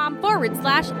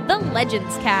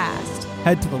patreon.com/TheLegendsCast.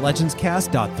 Head to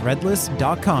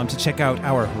thelegendscast.threadless.com to check out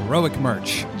our heroic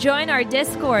merch. Join our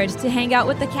Discord to hang out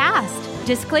with the cast.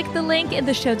 Just click the link in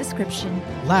the show description.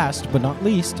 Last but not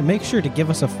least, make sure to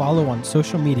give us a follow on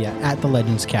social media at The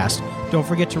Legends Cast. Don't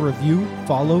forget to review,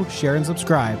 follow, share, and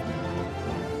subscribe.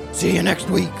 See you next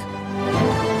week.